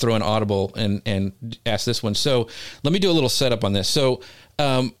 I'm going to throw in Audible and ask this one. So let me do a little setup on this. So,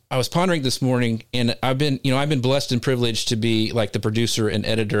 I was pondering this morning, and I've been blessed and privileged to be like the producer and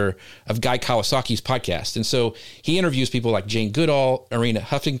editor of Guy Kawasaki's podcast. And so he interviews people like Jane Goodall, Arena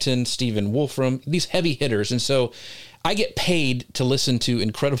Huffington, Stephen Wolfram, these heavy hitters. And so I get paid to listen to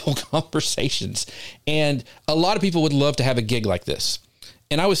incredible conversations. And a lot of people would love to have a gig like this.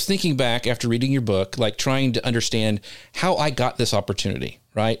 And I was thinking back after reading your book, like trying to understand how I got this opportunity,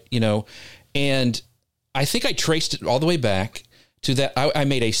 right? And I think I traced it all the way back to that. I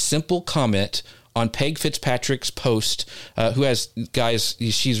made a simple comment on Peg Fitzpatrick's post, who has guys,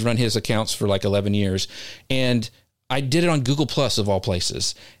 she's run his accounts for like 11 years. And I did it on Google Plus of all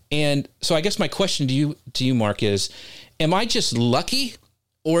places. And so I guess my question to you, Mark, is, am I just lucky,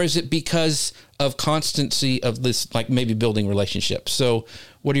 or is it because of constancy of this, like maybe building relationships? So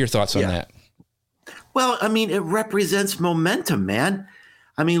what are your thoughts on that? Well, I mean, it represents momentum, man.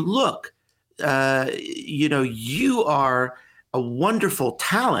 I mean, look, you are a wonderful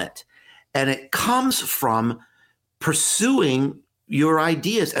talent, and it comes from pursuing your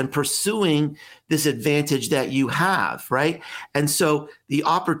ideas and pursuing this advantage that you have, right? And so the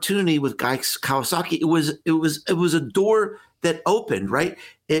opportunity with Guy Kawasaki, it was a door that opened, right?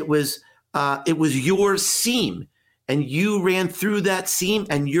 It was your seam, and you ran through that seam,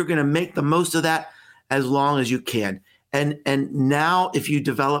 and you're going to make the most of that as long as you can. And now, if you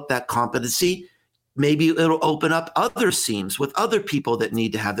develop that competency, maybe it'll open up other seams with other people that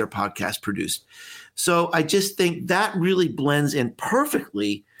need to have their podcast produced. So I just think that really blends in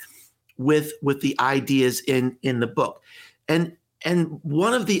perfectly with the ideas in the book. And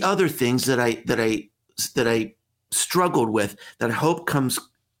one of the other things that I struggled with, that I hope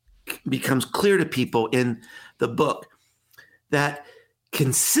becomes clear to people in the book, that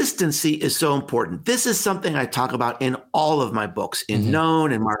consistency is so important. This is something I talk about in all of my books, in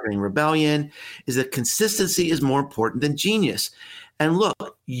Known and Marketing Rebellion, is that consistency is more important than genius. And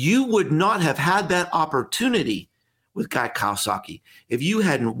look, you would not have had that opportunity with Guy Kawasaki if you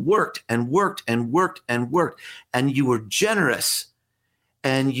hadn't worked and worked and worked and worked, and you were generous,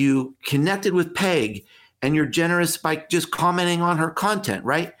 and you connected with Peg, and you're generous by just commenting on her content,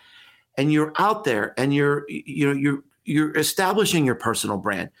 right? And you're out there, and you're establishing your personal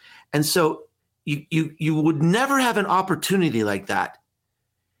brand. And so you would never have an opportunity like that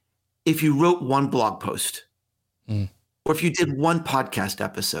if you wrote one blog post or if you did one podcast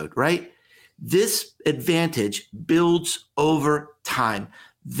episode, right? This advantage builds over time.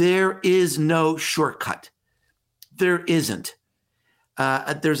 There is no shortcut. There isn't.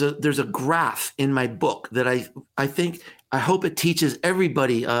 There's a graph in my book that I hope it teaches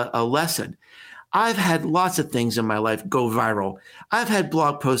everybody a lesson. I've had lots of things in my life go viral. I've had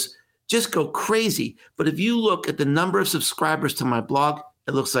blog posts just go crazy. But if you look at the number of subscribers to my blog,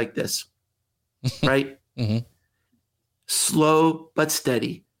 it looks like this, right? Slow but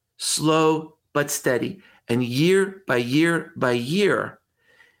steady, slow but steady. And year by year by year,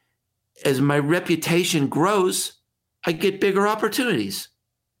 as my reputation grows, I get bigger opportunities.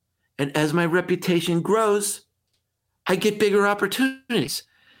 And as my reputation grows, I get bigger opportunities.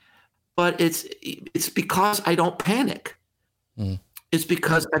 But it's because I don't panic. It's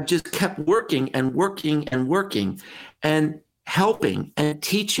because I've just kept working and working and working and helping and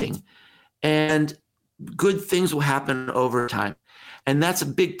teaching, and good things will happen over time. And that's a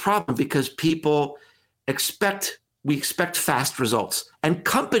big problem because we expect fast results, and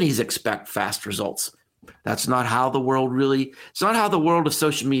companies expect fast results. That's not how the world it's not how the world of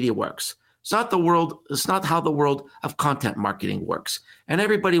social media works. It's not how the world of content marketing works. And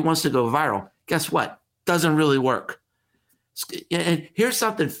everybody wants to go viral. Guess what? Doesn't really work. And here's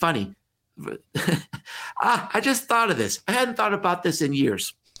something funny. I just thought of this. I hadn't thought about this in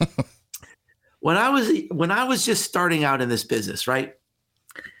years. When I was just starting out in this business, right?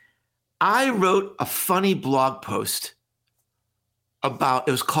 I wrote a funny blog post it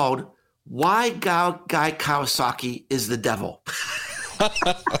was called "Why Guy Kawasaki is the Devil."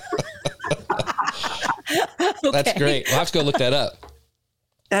 Okay. That's great. We'll have to go look that up.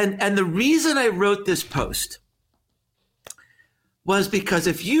 And the reason I wrote this post was because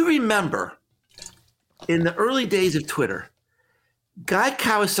if you remember, in the early days of Twitter, Guy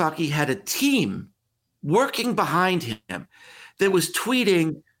Kawasaki had a team working behind him that was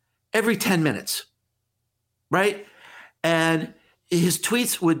tweeting every 10 minutes, right? And his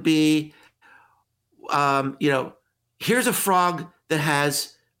tweets would be, here's a frog that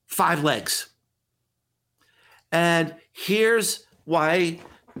has 5 legs. And here's why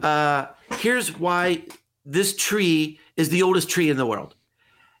this tree is the oldest tree in the world.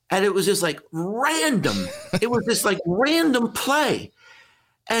 And it was just like random. It was just like random play.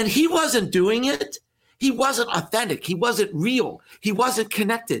 And he wasn't doing it. He wasn't authentic. He wasn't real. He wasn't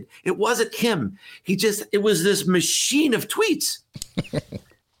connected. It wasn't him. It was this machine of tweets.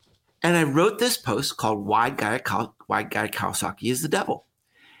 And I wrote this post called Why Guy Kawasaki is the Devil.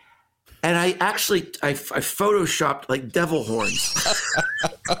 And I photoshopped like devil horns.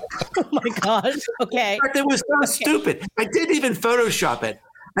 Oh my gosh. Okay. In fact, it was so stupid. I didn't even Photoshop it.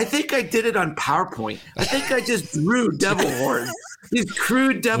 I think I did it on PowerPoint. I think I just drew devil horns. These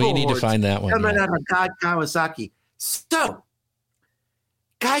crude devil horns. We need to find that one. Coming out of Guy Kawasaki. So,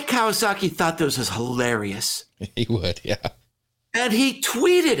 Guy Kawasaki thought this was hilarious. He would, yeah. And he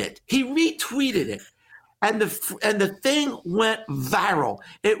tweeted it. He retweeted it. And the thing went viral.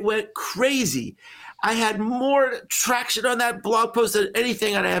 It went crazy. I had more traction on that blog post than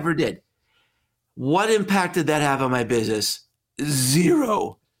anything I ever did. What impact did that have on my business?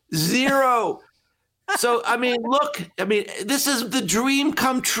 Zero. So, this is the dream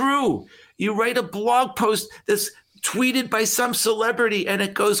come true. You write a blog post that's tweeted by some celebrity and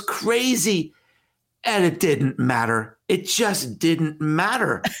it goes crazy. And it didn't matter. It just didn't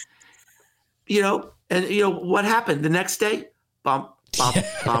matter. And what happened the next day? Bump, bump,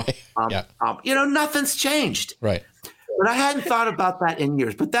 bump, bump, bump. Nothing's changed. Right. But I hadn't thought about that in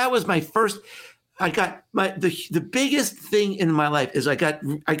years. But that was my first. I got the biggest thing in my life is I got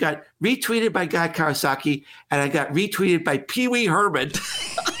retweeted by Guy Kawasaki and I got retweeted by Pee Wee Herman.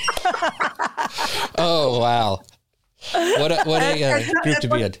 Oh wow! What a group to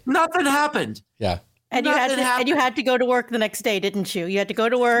be in. Nothing happened. Yeah. And you had to go to work the next day, didn't you? You had to go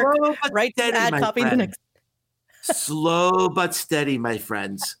to work, write the ad copy the next. Slow but steady, my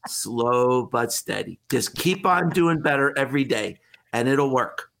friends. Slow but steady. Just keep on doing better every day, and it'll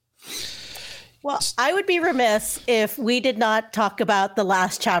work. Well, I would be remiss if we did not talk about the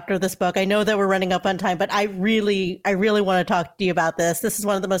last chapter of this book. I know that we're running up on time, but I really want to talk to you about this. This is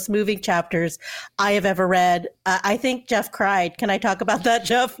one of the most moving chapters I have ever read. I think Jeff cried. Can I talk about that,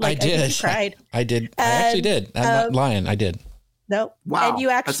 Jeff? I did. I cried. I did. I actually did. I'm not lying. I did. No. Wow.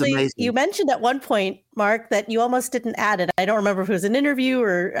 And you mentioned at one point, Mark, that you almost didn't add it. I don't remember if it was an interview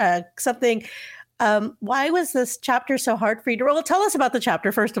or something. Why was this chapter so hard for you to write? Well, tell us about the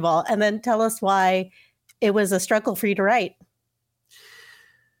chapter, first of all, and then tell us why it was a struggle for you to write.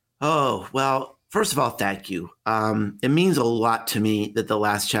 Oh, well, first of all, thank you. It means a lot to me that the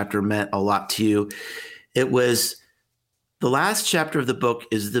last chapter meant a lot to you. It was the last chapter of the book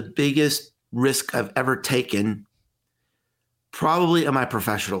is the biggest risk I've ever taken, probably in my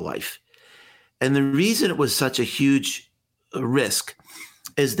professional life. And the reason it was such a huge risk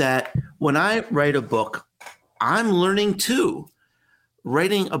is that when I write a book, I'm learning too.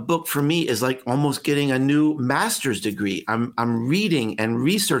 Writing a book for me is like almost getting a new master's degree. I'm reading and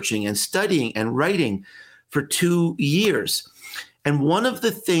researching and studying and writing for 2 years. And one of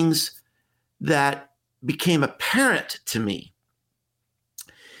the things that became apparent to me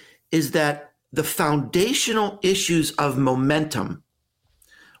is that the foundational issues of momentum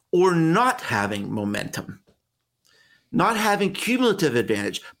or not having momentum, not having cumulative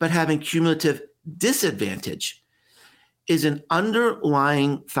advantage, but having cumulative disadvantage is an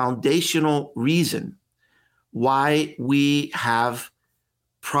underlying foundational reason why we have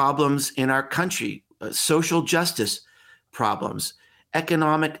problems in our country, social justice problems,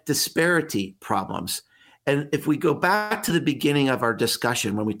 economic disparity problems. And if we go back to the beginning of our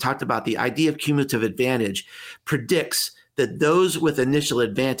discussion, when we talked about the idea of cumulative advantage predicts that those with initial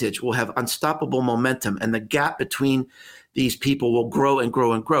advantage will have unstoppable momentum and the gap between these people will grow and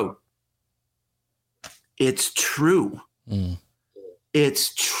grow and grow. It's true.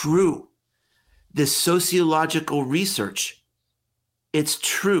 It's true. This sociological research, it's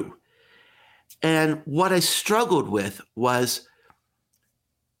true. And what I struggled with was,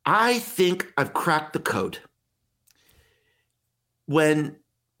 I think I've cracked the code. When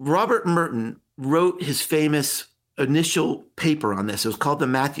Robert Merton wrote his famous initial paper on this, it was called the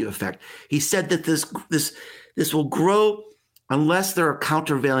Matthew effect. He said that this will grow unless there are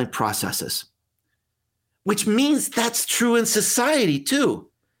countervailing processes, which means that's true in society too.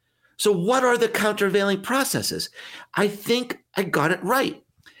 So what are the countervailing processes? I think I got it right.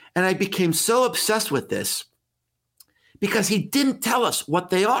 And I became so obsessed with this because he didn't tell us what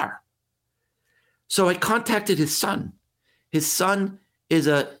they are. So I contacted his son. His son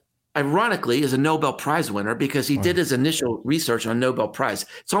ironically, is a Nobel Prize winner because he did his initial research on Nobel Prize.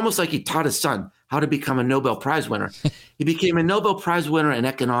 It's almost like he taught his son how to become a Nobel Prize winner. He became a Nobel Prize winner in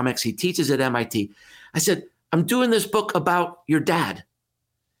economics. He teaches at MIT. I said, I'm doing this book about your dad,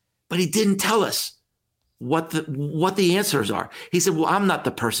 but he didn't tell us what the answers are. He said, well, I'm not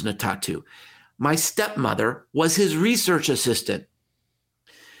the person to talk to. My stepmother was his research assistant.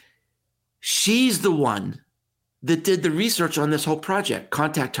 She's the one that did the research on this whole project.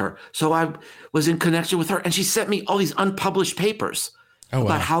 Contact her. So I was in connection with her, and she sent me all these unpublished papers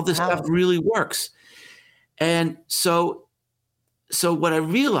about how this stuff really works. And so what I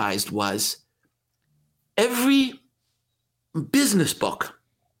realized was every business book,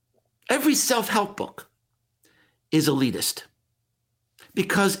 every self-help book is elitist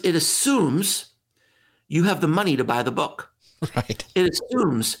because it assumes you have the money to buy the book. Right. It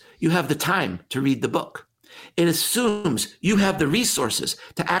assumes you have the time to read the book. It assumes you have the resources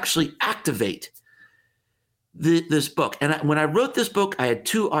to actually activate this book. And when I wrote this book, I had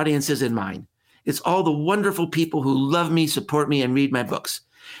two audiences in mind. It's all the wonderful people who love me, support me, and read my books.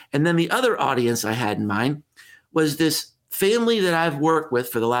 And then the other audience I had in mind was this family that I've worked with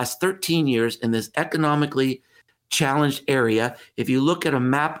for the last 13 years in this economically challenged area. If you look at a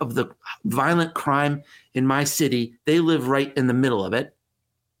map of the violent crime in my city, they live right in the middle of it.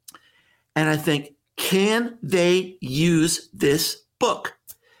 And I think, can they use this book?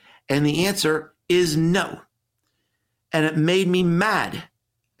 And the answer is no. And it made me mad.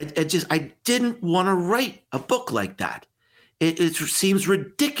 I didn't want to write a book like that. It seems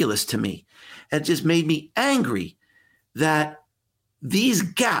ridiculous to me. It just made me angry that these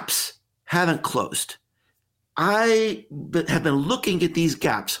gaps haven't closed. I have been looking at these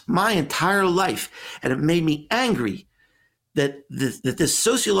gaps my entire life, and it made me angry that this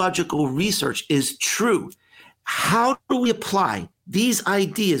sociological research is true. How do we apply these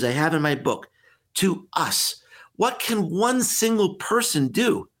ideas I have in my book to us? What can one single person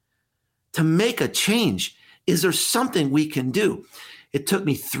do to make a change? Is there something we can do? It took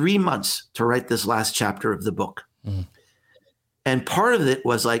me 3 months to write this last chapter of the book. Mm. And part of it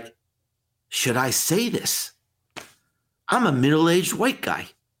was like, should I say this? I'm a middle-aged white guy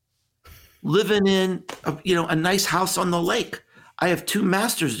living in a nice house on the lake. I have 2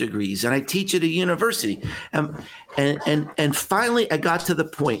 master's degrees and I teach at a university. And finally I got to the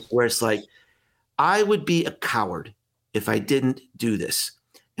point where it's like, I would be a coward if I didn't do this.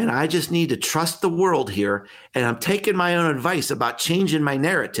 And I just need to trust the world here. And I'm taking my own advice about changing my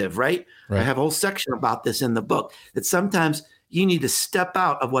narrative, right? I have a whole section about this in the book, that sometimes you need to step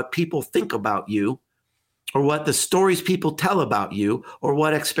out of what people think about you, or what the stories people tell about you, or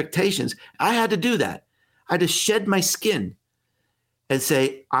what expectations. I had to do that. I had to shed my skin and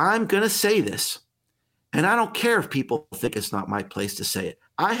say, I'm going to say this. And I don't care if people think it's not my place to say it.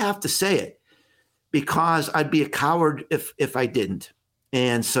 I have to say it because I'd be a coward if I didn't.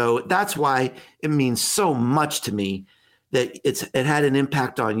 And so that's why it means so much to me that it had an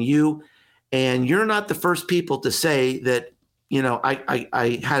impact on you. And you're not the first people to say that,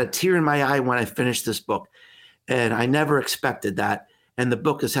 I had a tear in my eye when I finished this book. And I never expected that. And the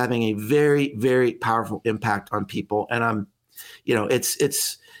book is having a very, very powerful impact on people. And I'm,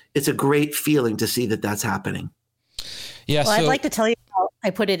 it's a great feeling to see that that's happening. Yeah. Well, I'd like to tell you how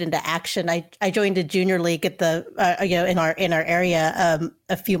I put it into action. I joined a junior league at the in our area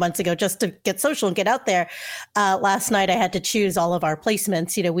a few months ago, just to get social and get out there. Last night I had to choose all of our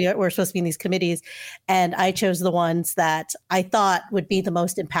placements. We're supposed to be in these committees, and I chose the ones that I thought would be the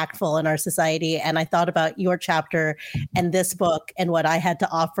most impactful in our society. And I thought about your chapter and this book and what I had to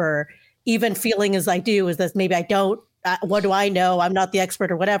offer. Even feeling as I do, is that maybe I don't. What do I know? I'm not the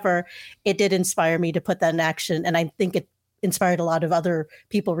expert or whatever. It did inspire me to put that in action. And I think it inspired a lot of other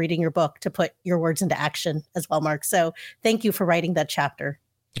people reading your book to put your words into action as well, Mark. So thank you for writing that chapter.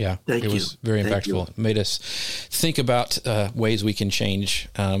 Yeah, it was very impactful. It made us think about ways we can change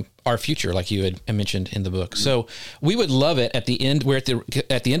our future, like you had mentioned in the book. Mm-hmm. So we would love it at the end. We're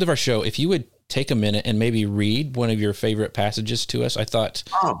at the end of our show. If you would take a minute and maybe read one of your favorite passages to us, I thought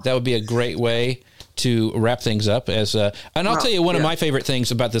that would be a great way to wrap things up. And I'll tell you one of my favorite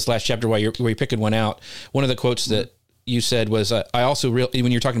things about this last chapter, while you're picking one out. One of the quotes that you said was, I also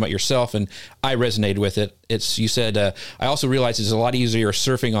when you're talking about yourself, and I resonated with it. You said, I also realized it's a lot easier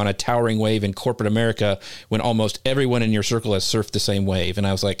surfing on a towering wave in corporate America when almost everyone in your circle has surfed the same wave. And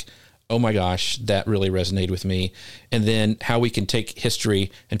I was like, oh my gosh, that really resonated with me. And then how we can take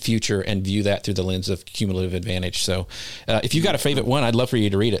history and future and view that through the lens of cumulative advantage. So if you got a favorite one, I'd love for you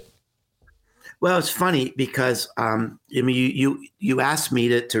to read it. Well, it's funny because you asked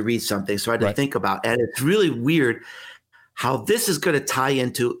me to read something, so I had to think about it. And it's really weird how this is going to tie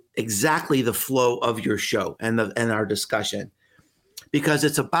into exactly the flow of your show and our discussion, because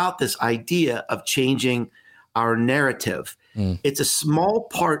it's about this idea of changing our narrative. It's a small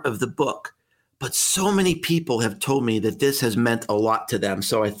part of the book, but so many people have told me that this has meant a lot to them.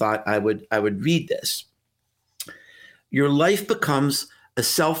 So I thought I would read this. Your life becomes a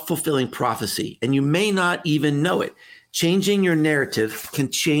self-fulfilling prophecy, and you may not even know it. Changing your narrative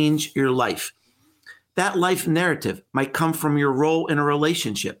can change your life. That life narrative might come from your role in a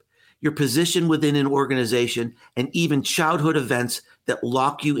relationship, your position within an organization, and even childhood events that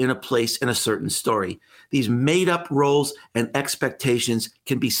lock you in a place in a certain story. These made-up roles and expectations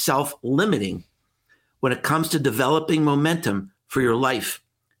can be self-limiting when it comes to developing momentum for your life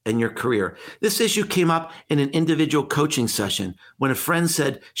and your career. This issue came up in an individual coaching session when a friend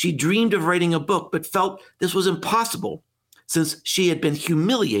said she dreamed of writing a book but felt this was impossible since she had been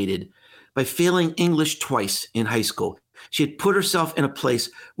humiliated by failing English twice in high school. She had put herself in a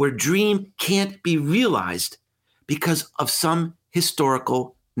place where dream can't be realized because of some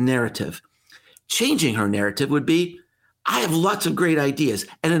historical narrative. Changing her narrative would be, I have lots of great ideas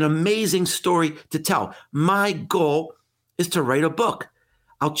and an amazing story to tell. My goal is to write a book.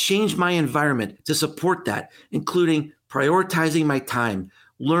 I'll change my environment to support that, including prioritizing my time,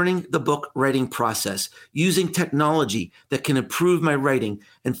 learning the book writing process, using technology that can improve my writing,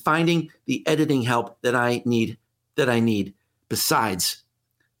 and finding the editing help that I need. Besides,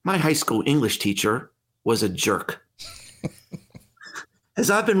 my high school English teacher was a jerk.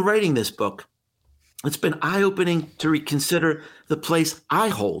 As I've been writing this book, it's been eye-opening to reconsider the place I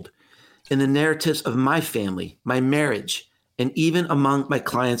hold in the narratives of my family, my marriage, and even among my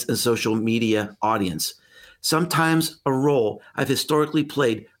clients and social media audience. Sometimes a role I've historically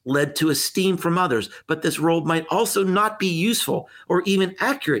played led to esteem from others, but this role might also not be useful or even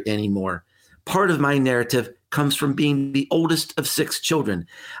accurate anymore. Part of my narrative comes from being the oldest of 6 children.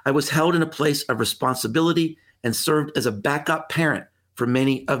 I was held in a place of responsibility and served as a backup parent for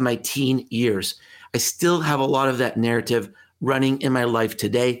many of my teen years. I still have a lot of that narrative running in my life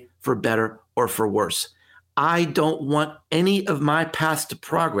today, for better or for worse. I don't want any of my paths to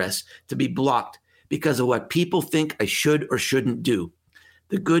progress to be blocked because of what people think I should or shouldn't do.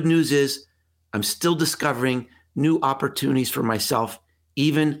 The good news is I'm still discovering new opportunities for myself,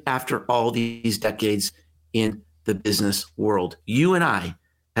 even after all these decades in the business world. You and I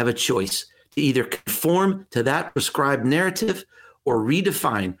have a choice to either conform to that prescribed narrative or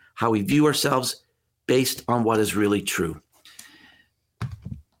redefine how we view ourselves based on what is really true.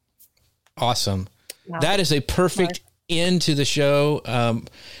 Awesome. Wow. That is a perfect end to the show.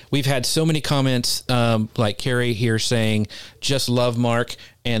 We've had so many comments, like Carrie here saying, just love Mark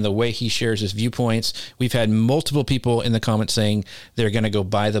and the way he shares his viewpoints. We've had multiple people in the comments saying they're going to go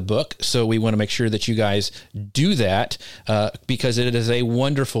buy the book. So we want to make sure that you guys do that because it is a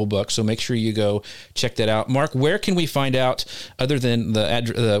wonderful book. So make sure you go check that out. Mark, where can we find out, other than the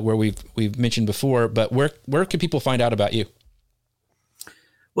address where we've mentioned before, but where can people find out about you?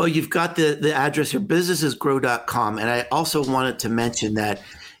 Well, you've got the address here, businessesgrow.com. And I also wanted to mention that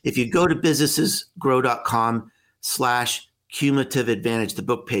if you go to businessesgrow.com/cumulative advantage, the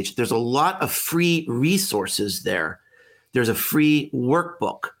book page, there's a lot of free resources there. There's a free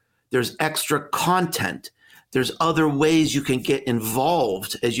workbook. There's extra content. There's other ways you can get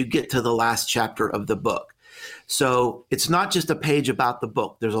involved as you get to the last chapter of the book. So it's not just a page about the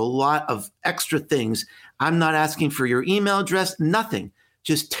book. There's a lot of extra things. I'm not asking for your email address, nothing.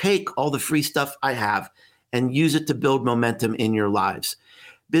 Just take all the free stuff I have and use it to build momentum in your lives.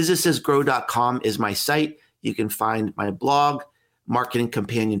 Businessesgrow.com is my site. You can find my blog, Marketing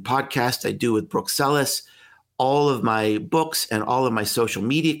Companion podcast I do with Brooke Sellis, all of my books and all of my social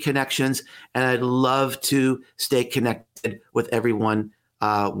media connections. And I'd love to stay connected with everyone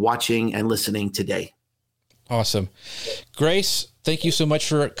watching and listening today. Awesome. Grace, thank you so much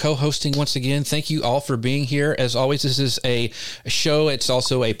for co-hosting once again. Thank you all for being here. As always, this is a show. It's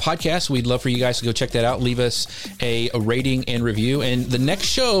also a podcast. We'd love for you guys to go check that out. Leave us a rating and review. And the next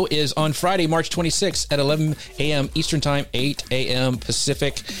show is on Friday, March 26th at 11 a.m. Eastern Time, 8 a.m.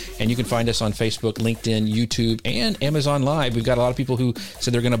 Pacific. And you can find us on Facebook, LinkedIn, YouTube, and Amazon Live. We've got a lot of people who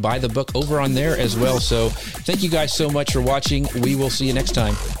said they're going to buy the book over on there as well. So thank you guys so much for watching. We will see you next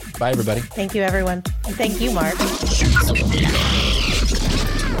time. Bye, everybody. Thank you, everyone. And thank you, Mark.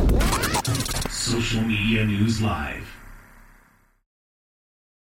 Social Media News Live.